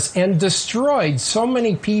virus, and destroyed so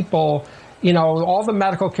many people, all the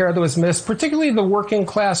medical care that was missed, particularly the working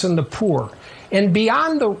class and the poor. And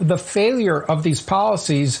beyond the failure of these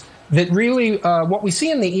policies, that really what we see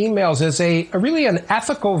in the emails is really an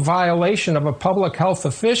ethical violation of a public health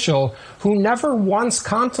official who never once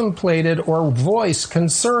contemplated or voiced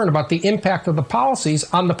concern about the impact of the policies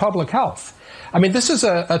on the public health. I mean, this is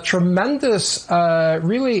a tremendous,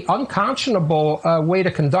 really unconscionable way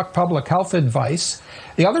to conduct public health advice.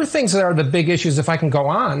 The other things that are the big issues, if I can go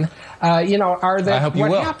on, are that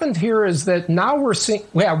what happened here is that now we're seeing,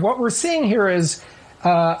 what we're seeing here is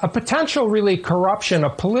a potential really corruption, a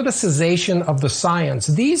politicization of the science.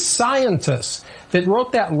 These scientists that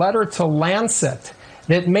wrote that letter to Lancet,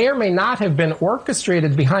 that may or may not have been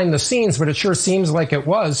orchestrated behind the scenes, but it sure seems like it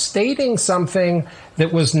was, stating something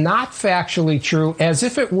that was not factually true, as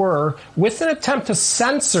if it were, with an attempt to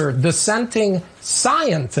censor dissenting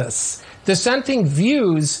scientists, dissenting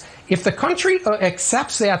views If the country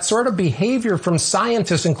accepts that sort of behavior from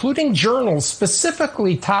scientists, including journals,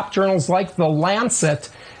 specifically top journals like The Lancet,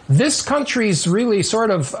 this country's really sort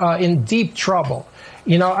of in deep trouble.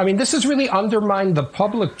 This has really undermined the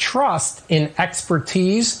public trust in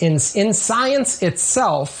expertise, in science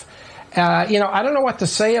itself. I don't know what to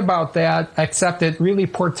say about that, except it really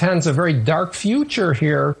portends a very dark future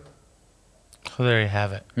here. So there you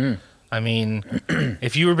have it. I mean,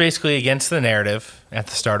 if you were basically against the narrative at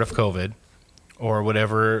the start of COVID, or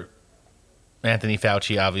whatever Anthony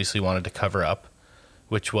Fauci obviously wanted to cover up,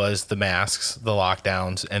 which was the masks, the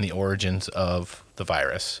lockdowns, and the origins of the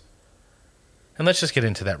virus. And let's just get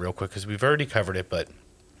into that real quick because we've already covered it, but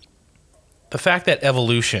the fact that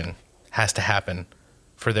evolution has to happen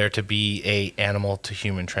for there to be a animal to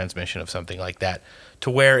human transmission of something like that, to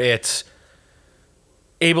where it's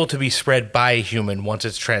able to be spread by a human once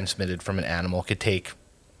it's transmitted from an animal, could take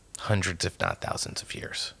hundreds, if not thousands of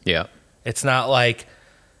years. Yeah. It's not like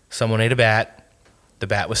someone ate a bat, the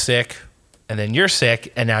bat was sick, and then you're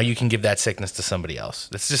sick, and now you can give that sickness to somebody else.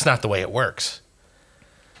 That's just not the way it works.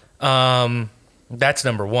 That's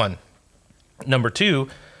number one. Number two,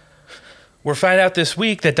 we're finding out this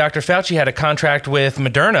week that Dr. Fauci had a contract with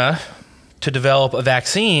Moderna to develop a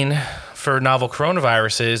vaccine for novel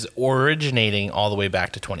coronaviruses originating all the way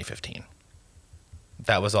back to 2015.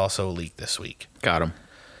 That was also leaked this week. Got him.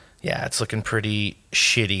 Yeah, it's looking pretty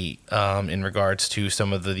shitty in regards to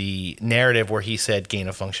some of the narrative where he said gain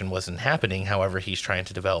of function wasn't happening. However, he's trying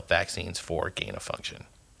to develop vaccines for gain of function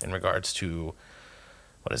in regards to,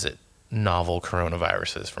 novel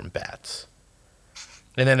coronaviruses from bats.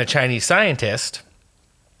 And then a Chinese scientist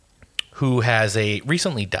who has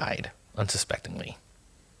recently died unsuspectingly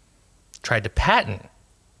tried to patent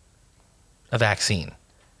a vaccine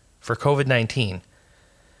for COVID-19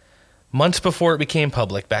 months before it became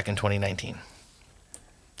public back in 2019.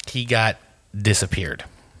 He got disappeared.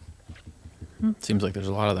 Seems like there's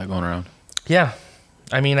a lot of that going around. Yeah.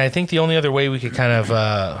 I mean, I think the only other way we could kind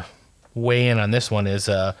of weigh in on this one is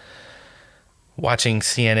watching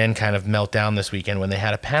CNN kind of melt down this weekend when they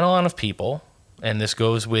had a panel on of people, and this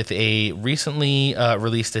goes with a recently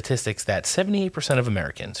released statistics that 78% of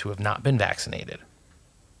Americans who have not been vaccinated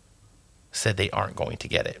said they aren't going to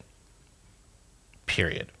get it.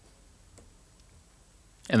 Period.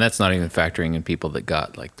 And that's not even factoring in people that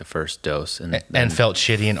got like the first dose and felt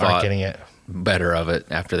shitty and aren't getting it. Better of it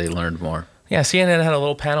after they learned more. Yeah, CNN had a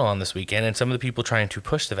little panel on this weekend, and some of the people trying to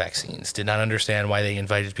push the vaccines did not understand why they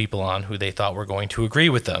invited people on who they thought were going to agree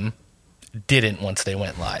with them, didn't once they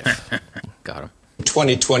went live. Got them.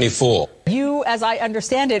 2024. You, as I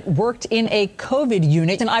understand it, worked in a COVID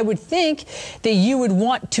unit, and I would think that you would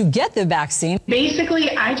want to get the vaccine. Basically,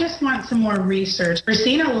 I just want some more research. We're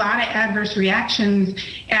seeing a lot of adverse reactions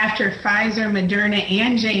after Pfizer, Moderna,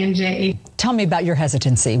 and J&J. Tell me about your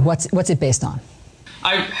hesitancy. What's it based on?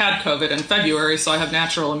 I had COVID in February, so I have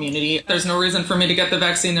natural immunity. There's no reason for me to get the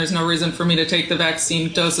vaccine. There's no reason for me to take the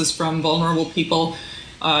vaccine doses from vulnerable people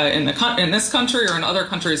in this country or in other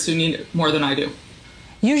countries who need it more than I do.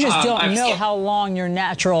 You just don't know how long your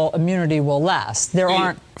natural immunity will last.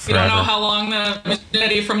 We don't know how long the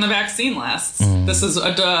immunity from the vaccine lasts. This is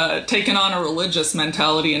taken on a religious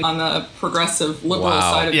mentality and on the progressive liberal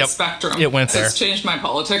side of the spectrum. It went there. It's changed my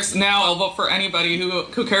politics. Now I'll vote for anybody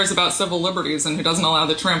who cares about civil liberties and who doesn't allow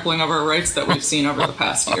the trampling of our rights that we've seen over the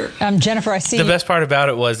past year. Jennifer, I see. The best part about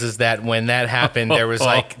it is that when that happened, there was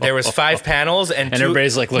 5 panels and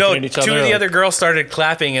everybody's like looking at each other. 2 of the other girls started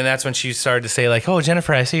clapping, and that's when she started to say like, "Oh,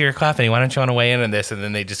 Jennifer, I see you're clapping. Why don't you want to weigh in on this?" And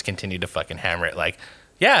then they just continued to fucking hammer it like,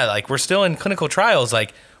 "Yeah, like we're still in clinical trials.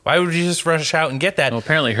 Like, why would you just rush out and get that?" Well,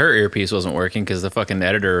 apparently her earpiece wasn't working because the fucking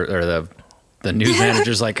editor or the news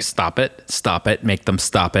manager's like, "Stop it, make them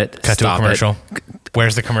stop it." Cut to a commercial.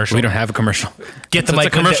 Where's the commercial? We don't have a commercial. Get the mic.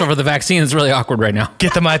 It's a commercial for the vaccine. It's really awkward right now.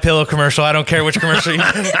 Get the MyPillow commercial. I don't care which commercial you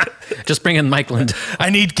Just bring in Mikeland. I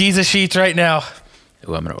need Giza sheets right now.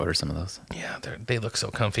 Ooh, I'm gonna order some of those. Yeah, they look so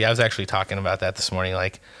comfy. I was actually talking about that this morning.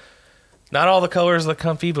 Like, not all the colors look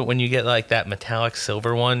comfy, but when you get like that metallic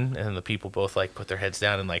silver one, and the people both like put their heads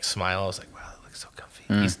down and like smile, I was like, wow, that looks so comfy.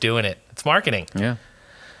 He's doing it. It's marketing. Yeah.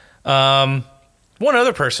 One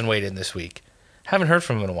other person weighed in this week. Haven't heard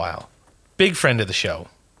from him in a while. Big friend of the show,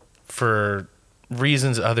 for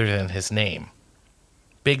reasons other than his name.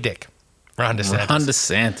 Big Dick. Ron DeSantis. Ron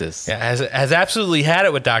DeSantis. Yeah, has absolutely had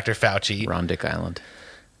it with Dr. Fauci. Ron Dick Island.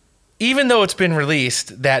 Even though it's been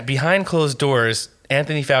released that behind closed doors,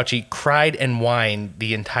 Anthony Fauci cried and whined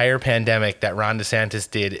the entire pandemic that Ron DeSantis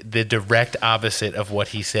did the direct opposite of what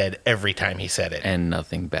he said every time he said it. And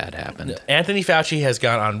nothing bad happened. Anthony Fauci has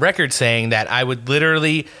gone on record saying that I would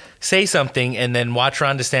literally say something and then watch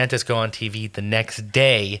Ron DeSantis go on TV the next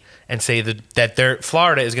day and say that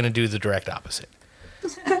Florida is going to do the direct opposite.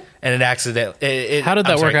 And it accidentally... How did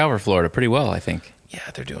that work out for Florida? Pretty well, I think. Yeah,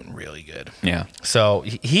 they're doing really good. Yeah. So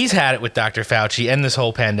he's had it with Dr. Fauci and this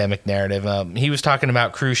whole pandemic narrative. He was talking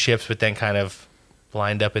about cruise ships, but then kind of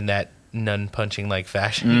lined up in that nun punching like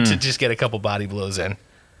fashion to just get a couple body blows in.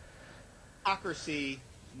 Bureaucracy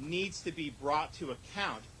needs to be brought to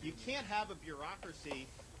account. You can't have a bureaucracy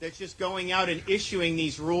that's just going out and issuing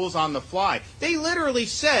these rules on the fly. They literally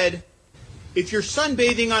said, if you're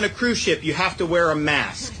sunbathing on a cruise ship, you have to wear a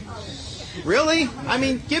mask. Really? I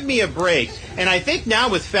mean, give me a break. And I think now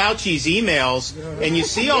with Fauci's emails, and you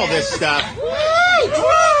see all this stuff,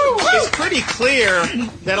 it's pretty clear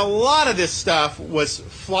that a lot of this stuff was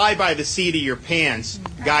fly by the seat of your pants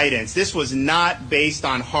guidance. This was not based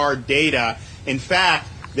on hard data. In fact,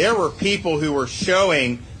 there were people who were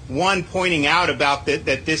pointing out about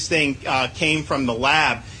that this thing came from the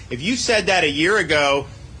lab. If you said that a year ago,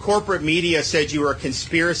 corporate media said you were a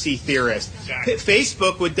conspiracy theorist. Exactly.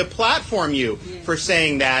 Facebook would deplatform you for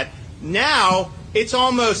saying that. Now, it's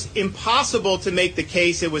almost impossible to make the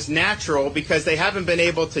case it was natural because they haven't been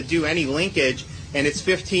able to do any linkage, and it's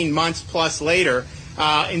 15 months plus later.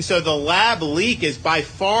 And so the lab leak is by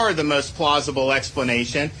far the most plausible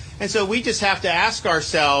explanation. And so we just have to ask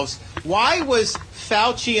ourselves, why was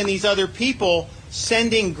Fauci and these other people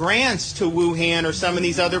sending grants to Wuhan or some of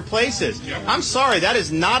these other places? I'm sorry, that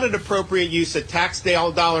is not an appropriate use of tax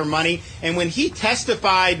dollar money. And when he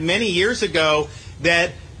testified many years ago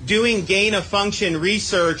that doing gain-of-function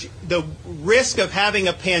research, the risk of having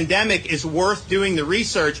a pandemic is worth doing the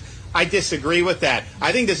research, I disagree with that.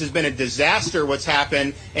 I think this has been a disaster what's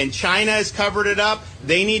happened, and China has covered it up.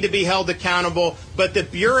 They need to be held accountable, but the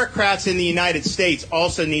bureaucrats in the United States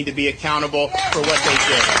also need to be accountable for what they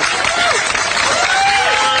did.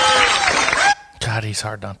 God, he's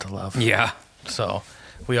hard not to love. Yeah. So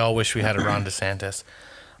we all wish we had a Ron DeSantis.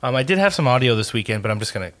 I did have some audio this weekend, but I'm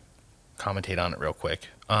just going to commentate on it real quick.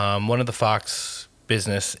 One of the Fox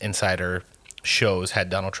Business Insider shows had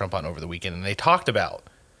Donald Trump on over the weekend, and they talked about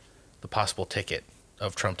the possible ticket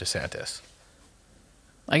of Trump DeSantis.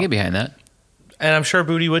 I get behind that. And I'm sure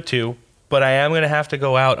Booty would too, but I am going to have to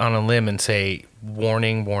go out on a limb and say,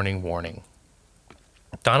 warning, warning, warning.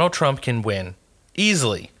 Donald Trump can win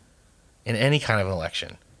easily in any kind of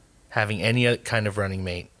election, having any kind of running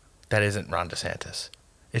mate that isn't Ron DeSantis.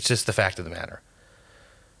 It's just the fact of the matter.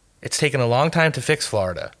 It's taken a long time to fix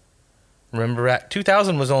Florida. Remember,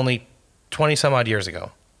 2000 was only 20 some odd years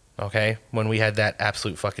ago, okay, when we had that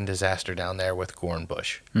absolute fucking disaster down there with Gore and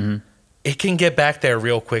Bush. Mm-hmm. It can get back there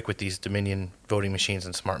real quick with these Dominion voting machines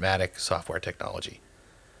and Smartmatic software technology.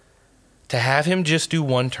 To have him just do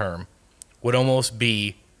one term would almost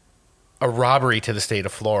be a robbery to the state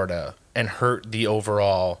of Florida and hurt the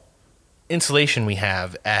overall insulation we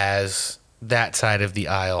have as that side of the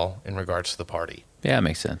aisle in regards to the party. Yeah, it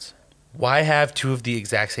makes sense. Why have two of the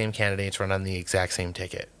exact same candidates run on the exact same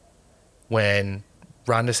ticket when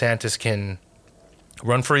Ron DeSantis can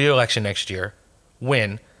run for re-election next year,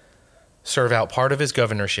 win, serve out part of his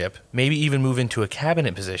governorship, maybe even move into a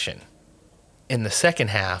cabinet position in the second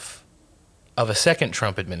half of a second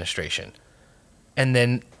Trump administration, and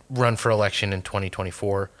then run for election in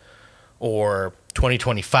 2024 or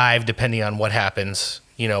 2025, depending on what happens,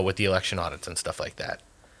 with the election audits and stuff like that.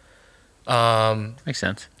 Makes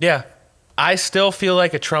sense. Yeah. I still feel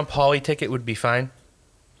like a Trump-Hawley ticket would be fine.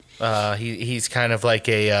 He's kind of like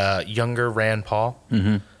a younger Rand Paul.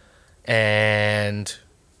 Mm-hmm. And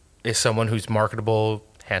is someone who's marketable,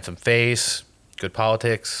 handsome face, good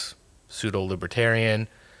politics, pseudo-libertarian,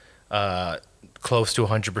 close to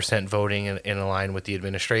 100% voting in line with the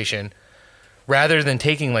administration, rather than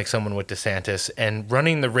taking like someone with DeSantis and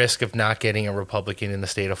running the risk of not getting a Republican in the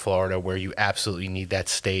state of Florida where you absolutely need that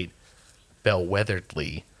state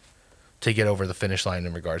bellwetheredly to get over the finish line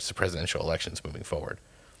in regards to presidential elections moving forward.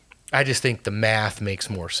 I just think the math makes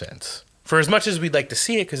more sense. For as much as we'd like to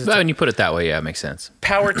see it, because when you put it that way, yeah, it makes sense.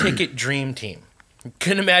 Power ticket dream team.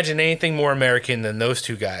 Couldn't imagine anything more American than those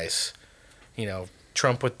two guys.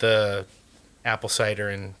 Trump with the apple cider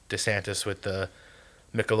and DeSantis with the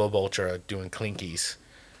Michelob Ultra doing clinkies.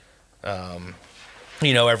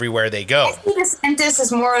 Everywhere they go. I think DeSantis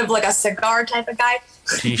is more of like a cigar type of guy.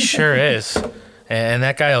 He sure is. And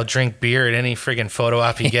that guy will drink beer at any friggin' photo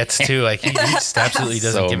op he gets too. Like he just absolutely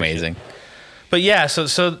doesn't. So give amazing. But yeah,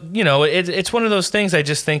 so you know, it's one of those things. I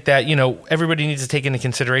just think that, you know, everybody needs to take into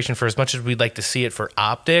consideration, for as much as we'd like to see it for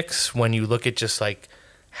optics, when you look at just like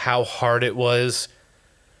how hard it was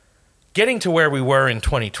getting to where we were in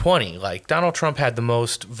 2020. Like, Donald Trump had the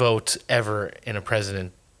most votes ever in a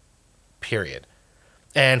president, period.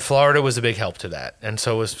 And Florida was a big help to that. And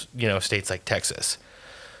so was, you know, states like Texas.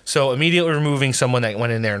 So immediately removing someone that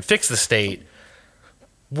went in there and fixed the state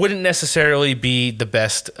wouldn't necessarily be the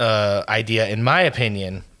best idea, in my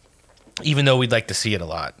opinion, even though we'd like to see it a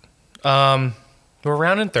lot. We're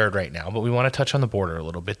around in third right now, but we want to touch on the border a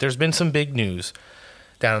little bit. There's been some big news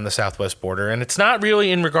down on the southwest border, and it's not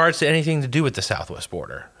really in regards to anything to do with the southwest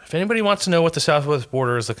border. If anybody wants to know what the southwest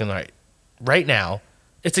border is looking like right now,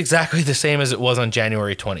 it's exactly the same as it was on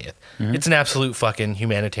January 20th. Mm-hmm. It's an absolute fucking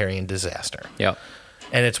humanitarian disaster. Yep.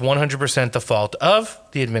 And it's 100% the fault of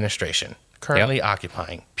the administration currently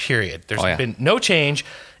occupying, period. There's been no change.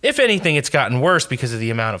 If anything, it's gotten worse because of the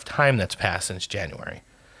amount of time that's passed since January.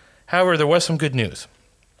 However, there was some good news.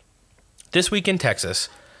 This week in Texas,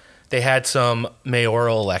 they had some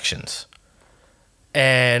mayoral elections.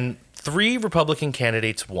 And 3 Republican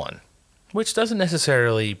candidates won, which doesn't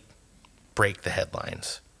necessarily break the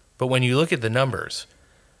headlines. But when you look at the numbers,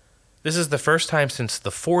 this is the first time since the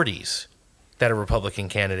 40s that a Republican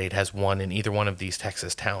candidate has won in either one of these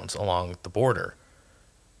Texas towns along the border.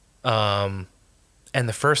 And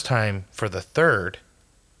the first time for the third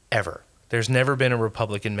ever. There's never been a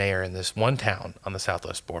Republican mayor in this one town on the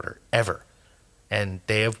southwest border, ever. And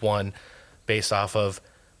they have won based off of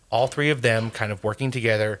all 3 of them kind of working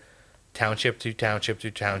together, township to township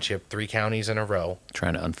to township, 3 counties in a row.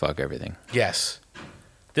 Trying to unfuck everything. Yes.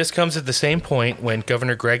 This comes at the same point when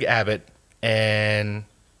Governor Greg Abbott and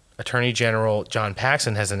Attorney General John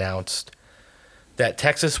Paxson has announced that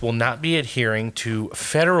Texas will not be adhering to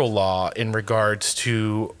federal law in regards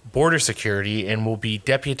to border security and will be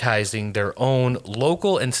deputizing their own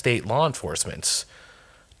local and state law enforcements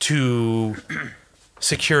to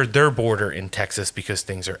secure their border in Texas because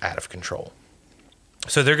things are out of control.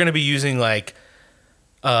 So they're going to be using like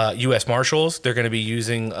U.S. Marshals. They're going to be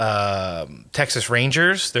using Texas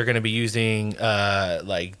Rangers. They're going to be using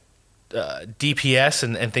DPS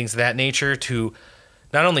and things of that nature to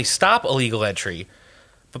not only stop illegal entry,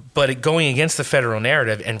 but going against the federal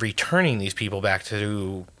narrative and returning these people back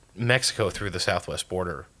to Mexico through the southwest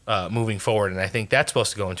border moving forward. And I think that's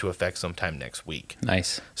supposed to go into effect sometime next week.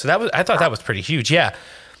 Nice. So I thought that was pretty huge. Yeah.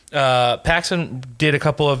 Paxson did a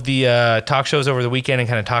couple of the talk shows over the weekend and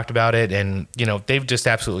kind of talked about it. And, you know, they've just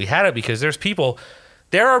absolutely had it because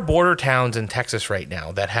there are border towns in Texas right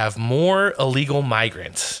now that have more illegal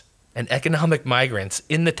migrants and economic migrants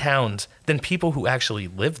in the towns than people who actually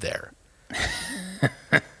live there.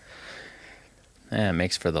 Yeah, it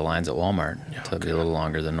makes for the lines at Walmart to be a little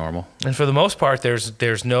longer than normal. And for the most part,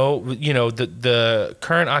 there's no, you know, the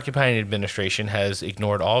current occupying administration has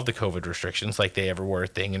ignored all of the COVID restrictions like they ever were a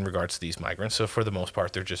thing in regards to these migrants. So for the most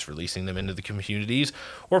part, they're just releasing them into the communities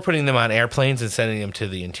or putting them on airplanes and sending them to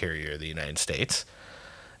the interior of the United States.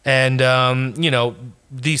 And, you know,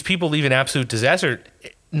 these people leave an absolute disaster,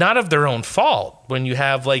 not of their own fault. When you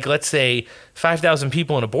have, like, let's say 5,000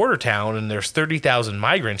 people in a border town and there's 30,000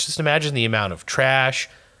 migrants, just imagine the amount of trash,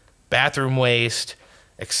 bathroom waste,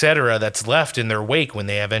 etc. that's left in their wake when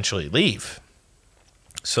they eventually leave.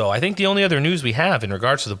 So I think the only other news we have in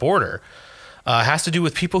regards to the border has to do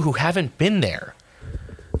with people who haven't been there.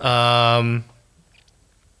 I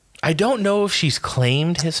don't know if she's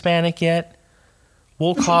claimed Hispanic yet.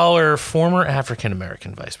 We'll call her former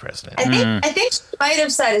African-American vice president. I think she might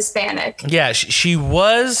have said Hispanic. Yeah, she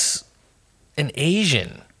was an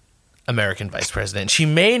Asian American vice president. She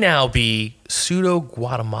may now be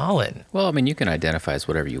pseudo-Guatemalan. Well, I mean, you can identify as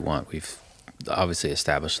whatever you want. We've obviously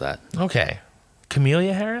established that. Okay.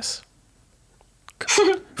 Camellia Harris?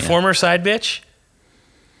 Yeah. Former side bitch?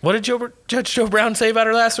 What did Judge Joe Brown say about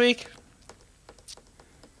her last week?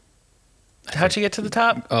 How'd she get to the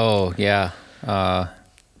top? Oh, yeah.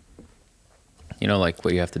 You know, like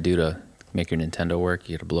what you have to do to make your Nintendo work?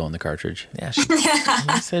 You got to blow in the cartridge. Yeah, she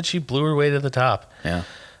said she blew her way to the top. Yeah.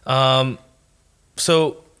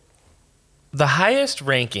 So the highest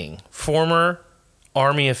ranking former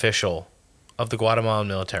Army official of the Guatemalan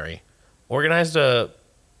military organized a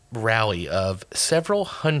rally of several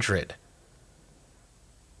hundred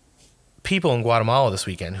people in Guatemala this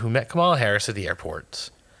weekend who met Kamala Harris at the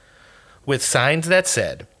airports with signs that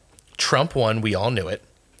said, Trump won, we all knew it.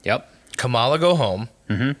 Yep. Kamala, go home.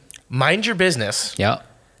 Mm-hmm. Mind your business. Yep.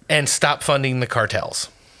 And stop funding the cartels.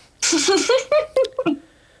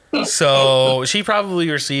 So she probably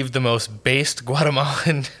received the most based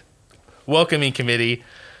Guatemalan welcoming committee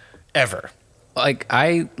ever. Like,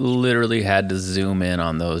 I literally had to zoom in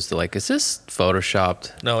on those to like, is this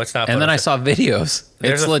photoshopped? No, it's not. And then I saw videos.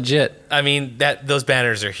 It's legit. I mean, those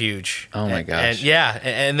banners are huge. Oh my gosh.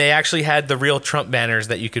 And they actually had the real Trump banners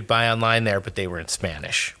that you could buy online there, but they were in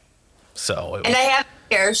Spanish. So. And I have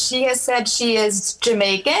here, she has said she is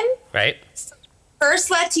Jamaican. Right. First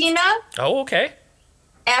Latina. Oh, okay.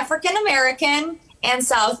 African American and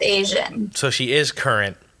South Asian. So she is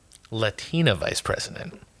current Latina vice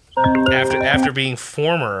president. After being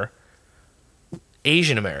former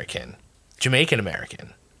Asian American, Jamaican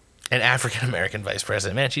American, and African American vice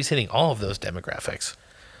president. Man, she's hitting all of those demographics.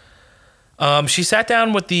 She sat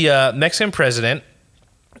down with the Mexican president,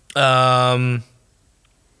 Giammattei,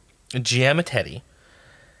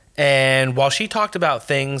 and while she talked about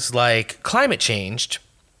things like climate change,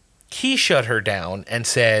 he shut her down and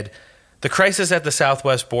said, the crisis at the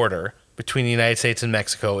southwest border between the United States and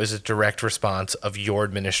Mexico is a direct response of your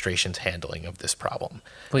administration's handling of this problem.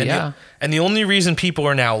 Well, And the only reason people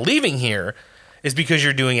are now leaving here is because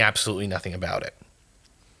you're doing absolutely nothing about it.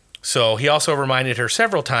 So he also reminded her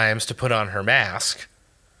several times to put on her mask.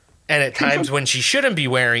 And at times when she shouldn't be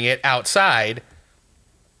wearing it outside,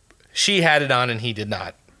 she had it on and he did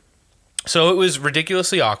not. So it was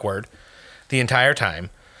ridiculously awkward the entire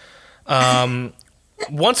time.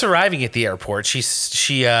 Once arriving at the airport, she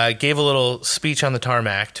gave a little speech on the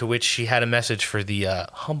tarmac to which she had a message for the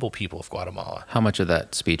humble people of Guatemala. How much of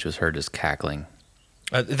that speech was her just cackling?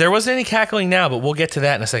 There wasn't any cackling now, but we'll get to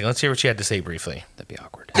that in a second. Let's hear what she had to say briefly. That'd be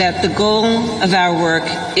awkward. That the goal of our work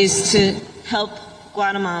is to help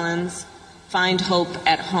Guatemalans find hope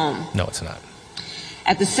at home. No, it's not.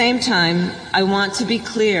 At the same time, I want to be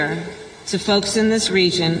clear to folks in this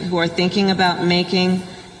region who are thinking about making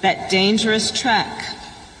that dangerous trek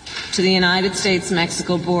to the United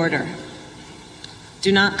States-Mexico border.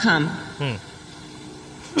 Do not come.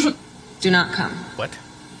 Do not come. What?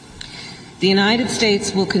 The United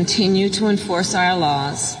States will continue to enforce our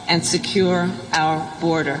laws and secure our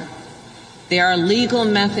border. There are legal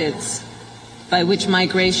methods by which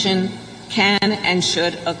migration can and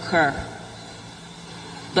should occur.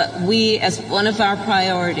 But we, as one of our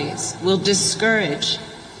priorities, will discourage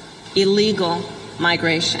illegal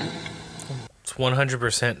migration. It's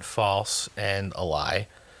 100% false and a lie.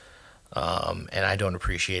 And I don't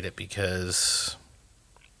appreciate it because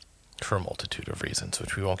for a multitude of reasons,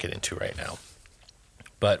 which we won't get into right now.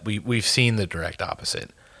 But we've seen the direct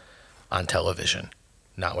opposite on television,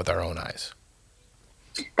 not with our own eyes.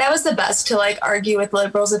 That was the best to like argue with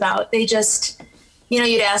liberals about. They just,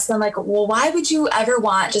 you'd ask them like, well, why would you ever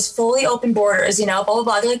want just fully open borders, blah, blah,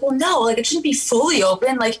 blah. They're like, well, no, like it shouldn't be fully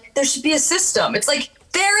open. Like there should be a system. It's like,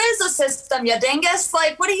 there is a system, you dingus.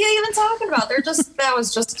 Like, what are you even talking about? That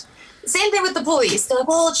was just same thing with the police. They're like,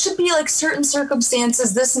 well, it should be like certain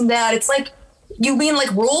circumstances, this and that. It's like, you mean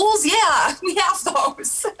like rules? Yeah, we have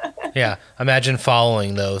those. Yeah, imagine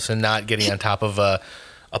following those and not getting on top of a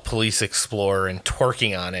police explorer and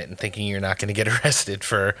twerking on it and thinking you're not going to get arrested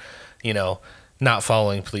for, not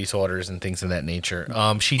following police orders and things of that nature.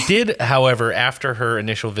 She did, however, after her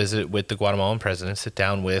initial visit with the Guatemalan president, sit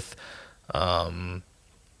down with someone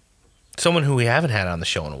who we haven't had on the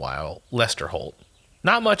show in a while, Lester Holt.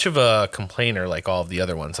 Not much of a complainer like all of the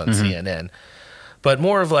other ones on CNN, but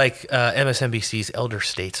more of like MSNBC's elder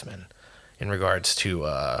statesman in regards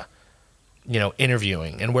to,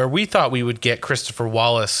 interviewing. And where we thought we would get Christopher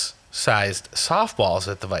Wallace-sized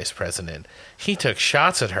softballs at the vice president, he took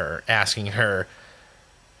shots at her, asking her,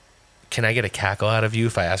 can I get a cackle out of you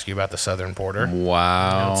if I ask you about the southern border?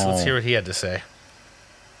 Wow. Let's hear what he had to say.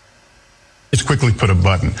 Just quickly put a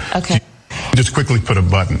button. Okay. Just quickly put a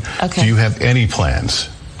button. Okay. Do you have any plans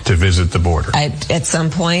to visit the border? At some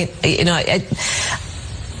point,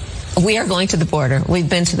 we are going to the border. We've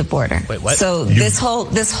been to the border. Wait, what? So this whole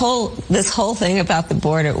thing about the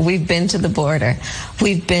border, we've been to the border.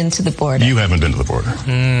 We've been to the border. You haven't been to the border.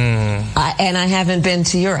 And I haven't been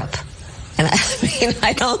to Europe. And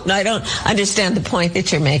I don't understand the point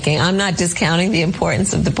that you're making. I'm not discounting the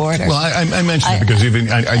importance of the border. Well, I mentioned it because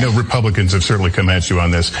I know Republicans have certainly come at you on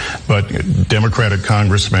this, but Democratic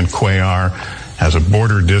Congressman Cuellar has a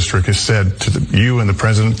border district has said to you and the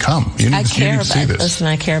president, come. You need to see this. Listen,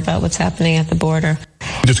 I care about what's happening at the border.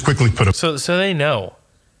 Just quickly put a... So they know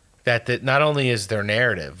that not only is their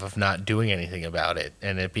narrative of not doing anything about it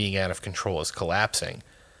and it being out of control is collapsing,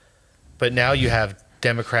 but now you have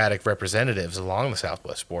Democratic representatives along the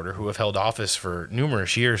southwest border who have held office for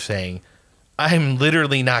numerous years saying, I'm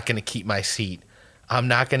literally not going to keep my seat. I'm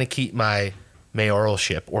not going to keep my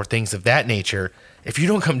mayoralship or things of that nature if you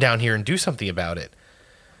don't come down here and do something about it.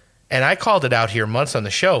 And I called it out here months on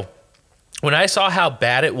the show when I saw how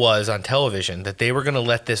bad it was on television that they were going to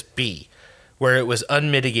let this be, where it was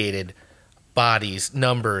unmitigated bodies,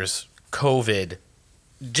 numbers, COVID,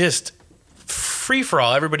 just free for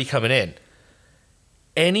all, everybody coming in.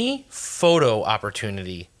 Any photo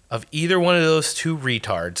opportunity of either one of those two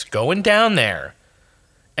retards going down there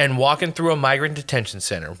and walking through a migrant detention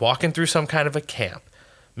center, walking through some kind of a camp,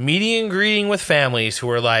 meeting and greeting with families who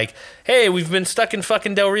are like, hey, we've been stuck in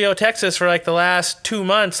fucking Del Rio, Texas for like the last 2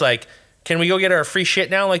 months. Like, can we go get our free shit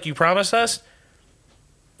now like you promised us?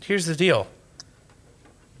 Here's the deal.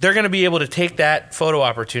 They're going to be able to take that photo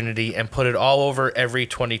opportunity and put it all over every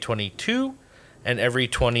 2022 and every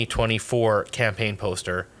 2024 campaign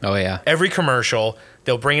poster. Oh, yeah. Every commercial.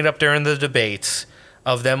 They'll bring it up during the debates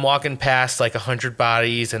of them walking past like 100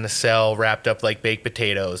 bodies in a cell wrapped up like baked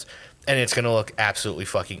potatoes. And it's going to look absolutely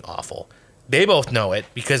fucking awful. They both know it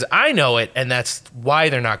because I know it, and that's why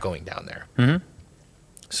they're not going down there. Mm-hmm.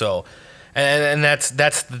 So, and that's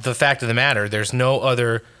the fact of the matter. There's no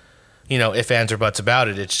other, ifs, ands, or buts about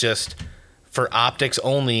it. It's just for optics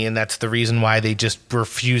only, and that's the reason why they just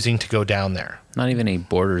refusing to go down there. Not even any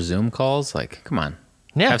border Zoom calls? Like, come on.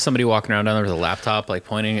 Yeah. Have somebody walking around down there with a laptop, like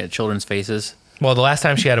pointing at children's faces. Well, the last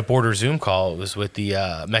time she had a border Zoom call, it was with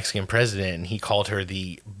the Mexican president, and he called her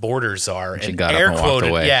the border czar. And she got up and walked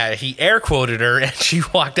away. Yeah, he air quoted her, and she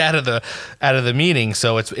walked out of the meeting.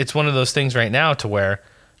 So it's one of those things right now to where,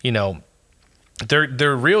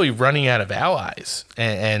 they're really running out of allies,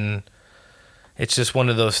 and it's just one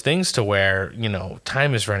of those things to where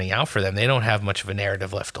time is running out for them. They don't have much of a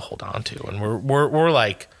narrative left to hold on to, and we're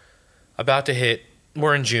like about to hit.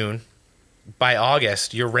 We're in June. By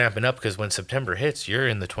August, you're ramping up because when September hits, you're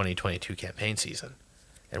in the 2022 campaign season.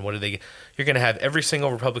 And what are they? You're going to have every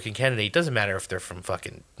single Republican candidate. Doesn't matter if they're from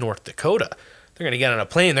fucking North Dakota. They're going to get on a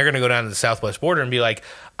plane. They're going to go down to the southwest border and be like,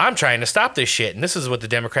 I'm trying to stop this shit. And this is what the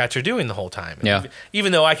Democrats are doing the whole time. Yeah.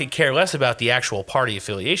 Even though I could care less about the actual party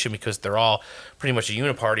affiliation because they're all pretty much a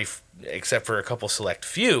uniparty except for a couple select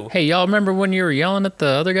few. Hey, y'all remember when you were yelling at the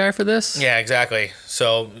other guy for this? Yeah, exactly.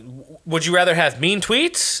 So would you rather have mean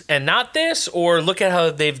tweets and not this, or look at how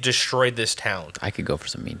they've destroyed this town? I could go for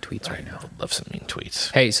some mean tweets right now. I'd love some mean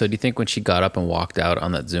tweets. Hey, so do you think when she got up and walked out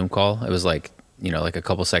on that Zoom call, it was like, like a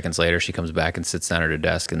couple seconds later, she comes back and sits down at her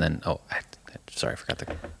desk and then, sorry, I forgot to...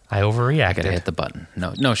 I overreacted. I gotta hit the button.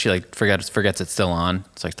 No, she like forgets it's still on.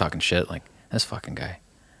 It's like talking shit, like, this fucking guy.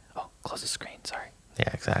 Oh, close the screen, sorry. Yeah,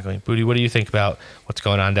 exactly. Booty, what do you think about what's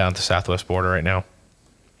going on down at the southwest border right now?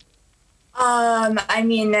 I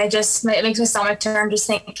mean, it makes my stomach turn just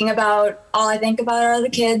thinking about, all I think about are the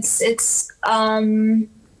kids. It's, again,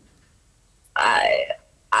 I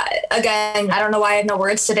don't know why I have no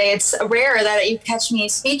words today. It's rare that you catch me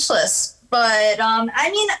speechless, but, I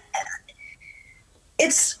mean, I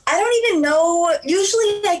don't even know.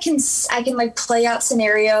 Usually I can like play out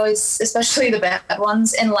scenarios, especially the bad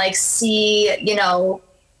ones, and like see, the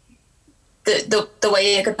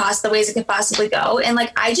ways it could possibly go. And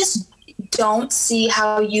like, I just don't see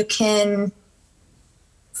how you can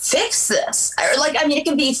fix this. It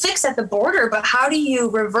can be fixed at the border, but how do you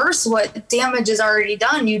reverse what damage is already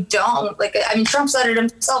done? You don't. Trump said it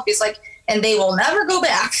himself. He's like, and they will never go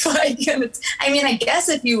back. I guess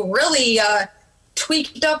if you really,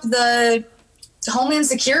 tweaked up the Homeland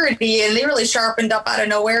Security and they really sharpened up out of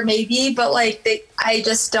nowhere maybe, but I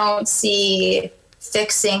just don't see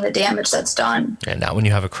fixing the damage that's done. And not when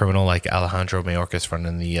you have a criminal like Alejandro Mayorkas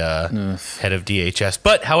running the head of DHS.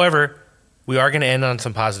 But however, we are going to end on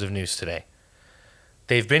some positive news today.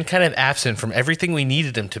 They've been kind of absent from everything we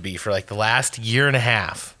needed them to be for like the last year and a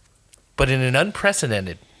half. But in an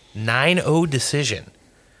unprecedented 9-0 decision,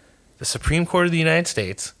 the Supreme Court of the United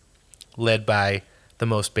States, led by the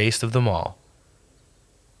most based of them all,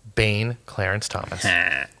 Bane Clarence Thomas.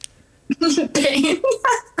 Bane.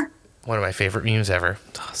 One of my favorite memes ever.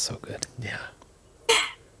 Oh, so good. Yeah.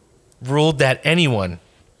 Ruled that anyone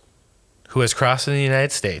who has crossed in the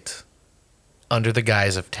United States under the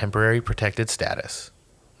guise of temporary protected status.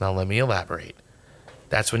 Now let me elaborate.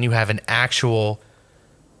 That's when you have an actual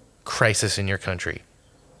crisis in your country.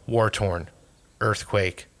 War-torn,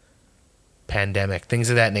 earthquake, pandemic, things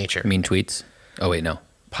of that nature. Mean tweets? Oh, wait, no.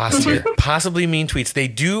 Possibly mean tweets. They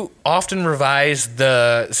do often revise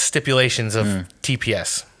the stipulations of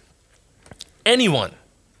TPS. Anyone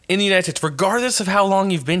in the United States, regardless of how long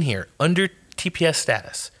you've been here, under TPS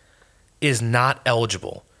status, is not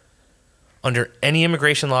eligible under any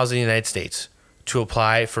immigration laws of the United States to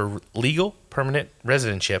apply for legal permanent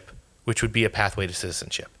residentship, which would be a pathway to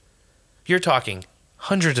citizenship. You're talking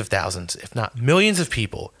hundreds of thousands, if not millions of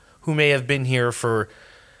people who may have been here for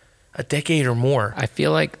a decade or more. I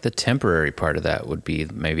feel like the temporary part of that would be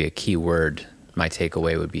maybe a key word. My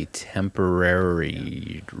takeaway would be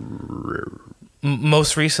temporary.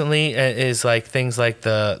 Most recently is like things like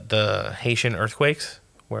the Haitian earthquakes,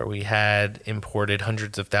 where we had imported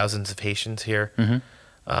hundreds of thousands of Haitians here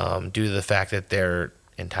due to the fact that their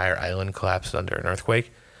entire island collapsed under an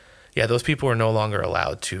earthquake. Yeah, those people are no longer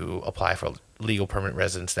allowed to apply for legal permanent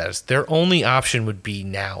resident status. Their only option would be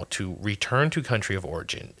now to return to country of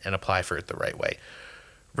origin and apply for it the right way,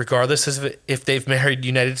 regardless of if they've married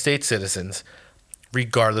United States citizens,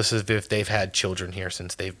 regardless of if they've had children here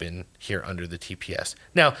since they've been here under the TPS.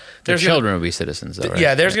 Now, their children will be citizens, though, right?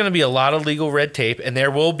 Yeah, there's going to be a lot of legal red tape, and there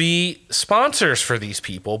will be sponsors for these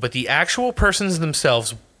people, but the actual persons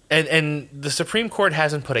themselves, and the Supreme Court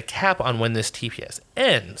hasn't put a cap on when this TPS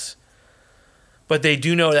ends, but they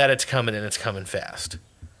do know that it's coming, and it's coming fast.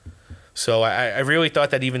 So I really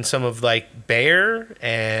thought that even some of like Bayer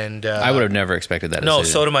and I would have never expected that. No,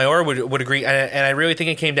 decision. Sotomayor would agree, and I really think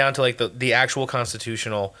it came down to like the actual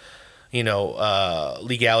constitutional,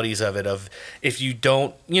 legalities of it. Of if you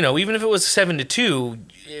don't, even if it was 7-2,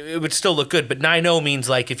 it would still look good. But 9-0 means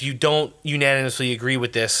like if you don't unanimously agree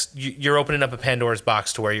with this, you're opening up a Pandora's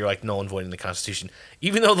box to where you're like null and voiding the Constitution.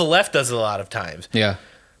 Even though the left does it a lot of times. Yeah.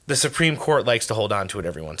 The Supreme Court likes to hold on to it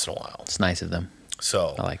every once in a while. It's nice of them.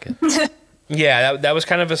 So I like it. Yeah, that was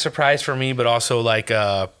kind of a surprise for me, but also like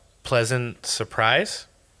a pleasant surprise.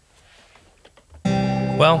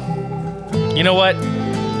 Well, you know what?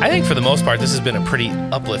 I think for the most part, this has been a pretty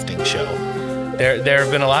uplifting show. There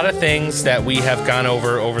have been a lot of things that we have gone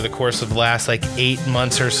over the course of the last like 8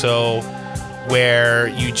 months or so, where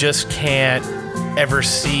you just can't ever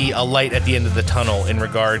see a light at the end of the tunnel in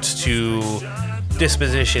regards to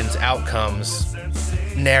dispositions, outcomes,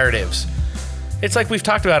 narratives. It's like we've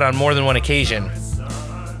talked about on more than one occasion.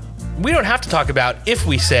 We don't have to talk about if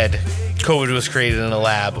we said COVID was created in a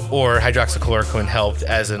lab or hydroxychloroquine helped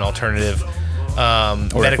as an alternative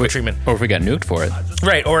medical treatment. Or if we got nuked for it.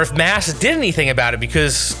 Right, or if masks did anything about it,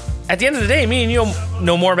 because at the end of the day, me and you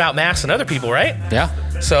know more about masks than other people, right? Yeah.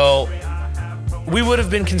 So we would have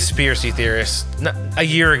been conspiracy theorists a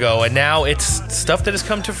year ago, and now it's stuff that has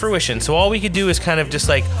come to fruition. So all we could do is kind of just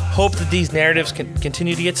like hope that these narratives can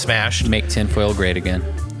continue to get smashed. Make tinfoil great again.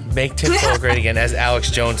 Make tinfoil great again, as Alex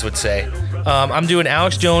Jones would say. I'm doing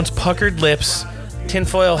Alex Jones, puckered lips,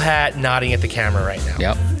 tinfoil hat, nodding at the camera right now.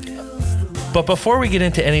 Yep. But before we get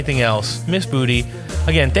into anything else, Miss Booty,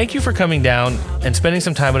 again, thank you for coming down and spending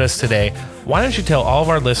some time with us today. Why don't you tell all of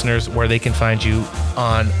our listeners where they can find you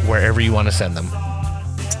on wherever you want to send them?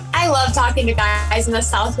 I love talking to guys in the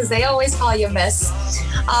South because they always call you Miss.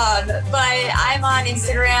 But I'm on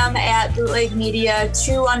Instagram at bootleg media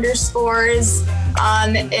 2_.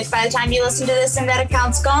 If by the time you listen to this and that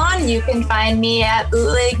account's gone, you can find me at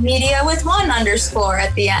bootleg media with 1_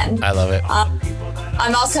 at the end. I love it.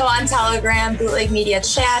 I'm also on Telegram, Bootleg Media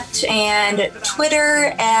Chat, and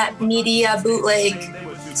Twitter at Media Bootleg.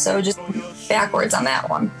 So just backwards on that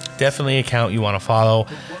one. Definitely an account you want to follow,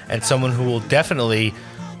 and someone who will definitely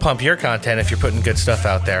pump your content if you're putting good stuff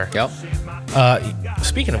out there. Yep.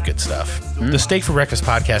 Speaking of good stuff, the Steak for Breakfast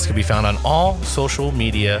podcast can be found on all social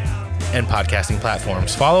media and podcasting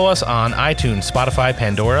platforms. Follow us on iTunes, Spotify,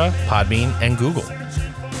 Pandora, Podbean, and Google.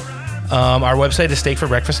 Our website is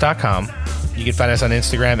steakforbreakfast.com. You can find us on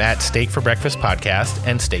Instagram at Steak for Breakfast Podcast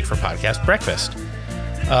and Steak for Podcast Breakfast.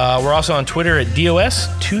 We're also on Twitter at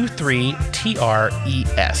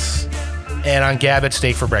DOS23TRES. And on Gab at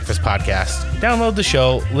Steak for Breakfast Podcast. Download the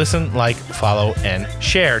show, listen, like, follow, and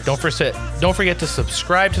share. Don't forget to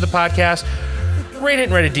subscribe to the podcast. Rate it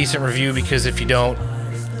and write a decent review, because if you don't,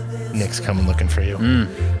 Nick's coming looking for you.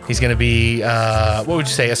 He's going to be, what would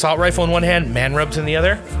you say, assault rifle in one hand, man rubs in the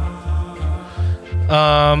other?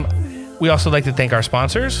 We also like to thank our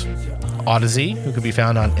sponsors, Odyssey, who can be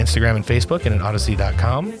found on Instagram and Facebook and at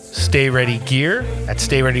odyssey.com. Stay Ready Gear at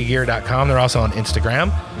stayreadygear.com. They're also on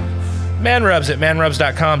Instagram. Man Rubs at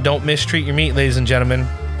manrubs.com. Don't mistreat your meat, ladies and gentlemen.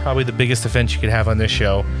 Probably the biggest offense you could have on this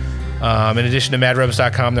show. In addition to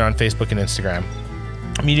madrubs.com, they're on Facebook and Instagram.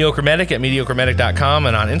 Mediocre Medic at mediocremedic.com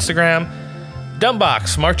and on Instagram. Dumpbox,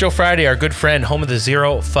 Smart Joe Friday, our good friend, home of the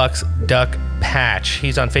Zero Fucks Duck Patch.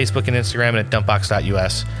 He's on Facebook and Instagram and at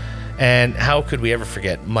dumpbox.us. And how could we ever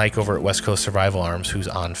forget Mike over at West Coast Survival Arms, who's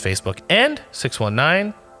on Facebook, and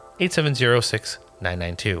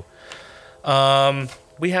 619-870-6992.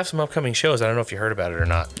 We have some upcoming shows. I don't know if you heard about it or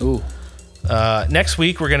not. Ooh. Next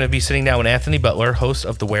week, we're going to be sitting down with Anthony Butler, host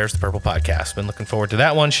of the Where's the Purple podcast. Been looking forward to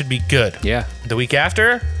that one. Should be good. Yeah. The week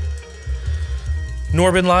after,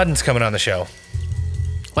 Noor bin Laden's coming on the show.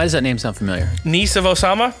 Why does that name sound familiar? Niece of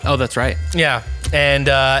Osama? Oh, that's right. Yeah. And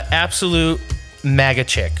absolute MAGA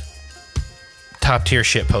chick. Top tier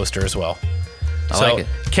shit poster as well. I like it.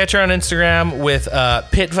 Catch her on Instagram with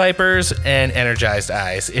pit vipers and energized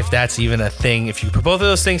eyes. If that's even a thing. If you put both of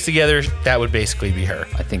those things together, that would basically be her.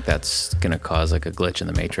 I think that's going to cause like a glitch in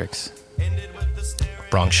the Matrix.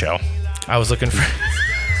 Wrong show. I was looking for...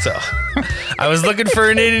 I was looking for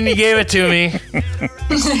an in and you gave it to me.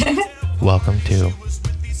 Welcome to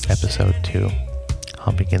episode 2,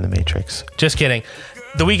 Humping in the Matrix. Just kidding.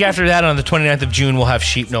 The week after that, on the 29th of June, we'll have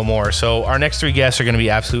Sheep No More. So our next 3 guests are going to be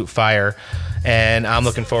absolute fire, and I'm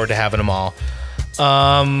looking forward to having them all.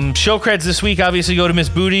 Show creds this week, obviously, go to Miss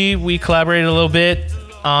Booty. We collaborated a little bit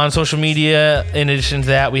on social media. In addition to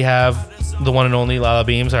that, we have the one and only Lala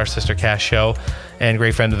Beams, our sister cast show, and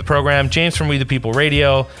great friend of the program, James from We the People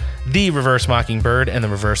Radio, the Reverse Mockingbird, and the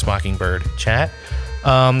Reverse Mockingbird chat.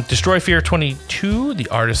 Destroy Fear 22, the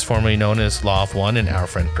artist formerly known as Law of One, and our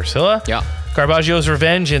friend Priscilla. Yeah. Garbaggio's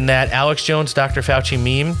Revenge and that Alex Jones Dr. Fauci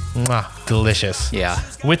meme. Mwah, delicious. Yeah.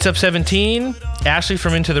 Wits Up 17, Ashley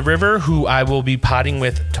from Into the River, who I will be potting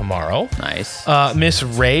with tomorrow. Nice. Miss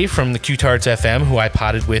Ray from the Q-Tards FM, who I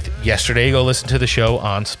potted with yesterday. Go listen to the show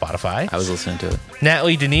on Spotify. I was listening to it.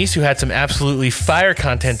 Natalie Denise, who had some absolutely fire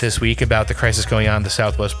content this week about the crisis going on the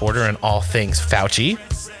southwest border and all things Fauci.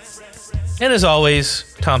 And as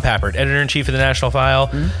always, Tom Pappert, Editor-in-Chief of the National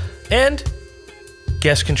File, and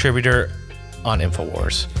guest contributor on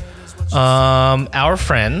InfoWars. Our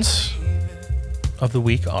friends of the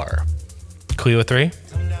week are Cleo 3,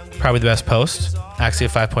 probably the best post, Axia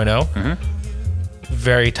 5.0,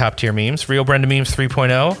 very top tier memes, Real Brenda Memes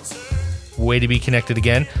 3.0, way to be connected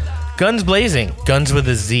again, Guns Blazing, Guns with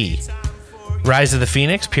a Z, Rise of the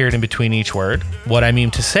Phoenix, period in between each word, What I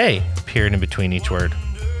Mean to Say, period in between each word,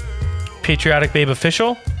 Patriotic Babe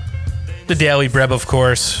Official, The Daily Breb, of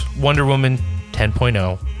course, Wonder Woman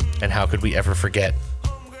 10.0, and how could we ever forget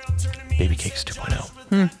Baby Cakes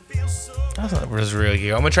 2.0? That was really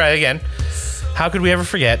good. I'm going to try it again. How could we ever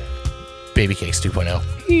forget Baby Cakes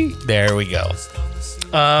 2.0? There we go.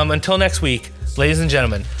 Until next week, ladies and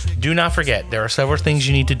gentlemen, do not forget there are several things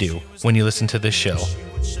you need to do when you listen to this show,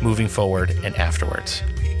 moving forward and afterwards.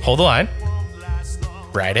 Hold the line.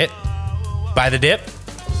 Ride it. Buy the dip.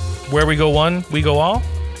 Where we go one, we go all.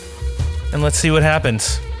 And let's see what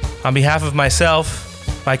happens. On behalf of myself,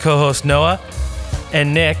 my co-host Noah,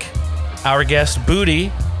 and Nick, our guest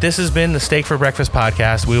Booty, this has been the Steak for Breakfast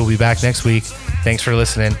podcast. We will be back next week. Thanks for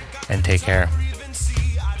listening, and take care.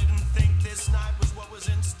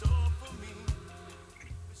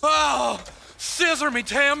 Oh, scissor me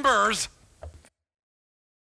timbers.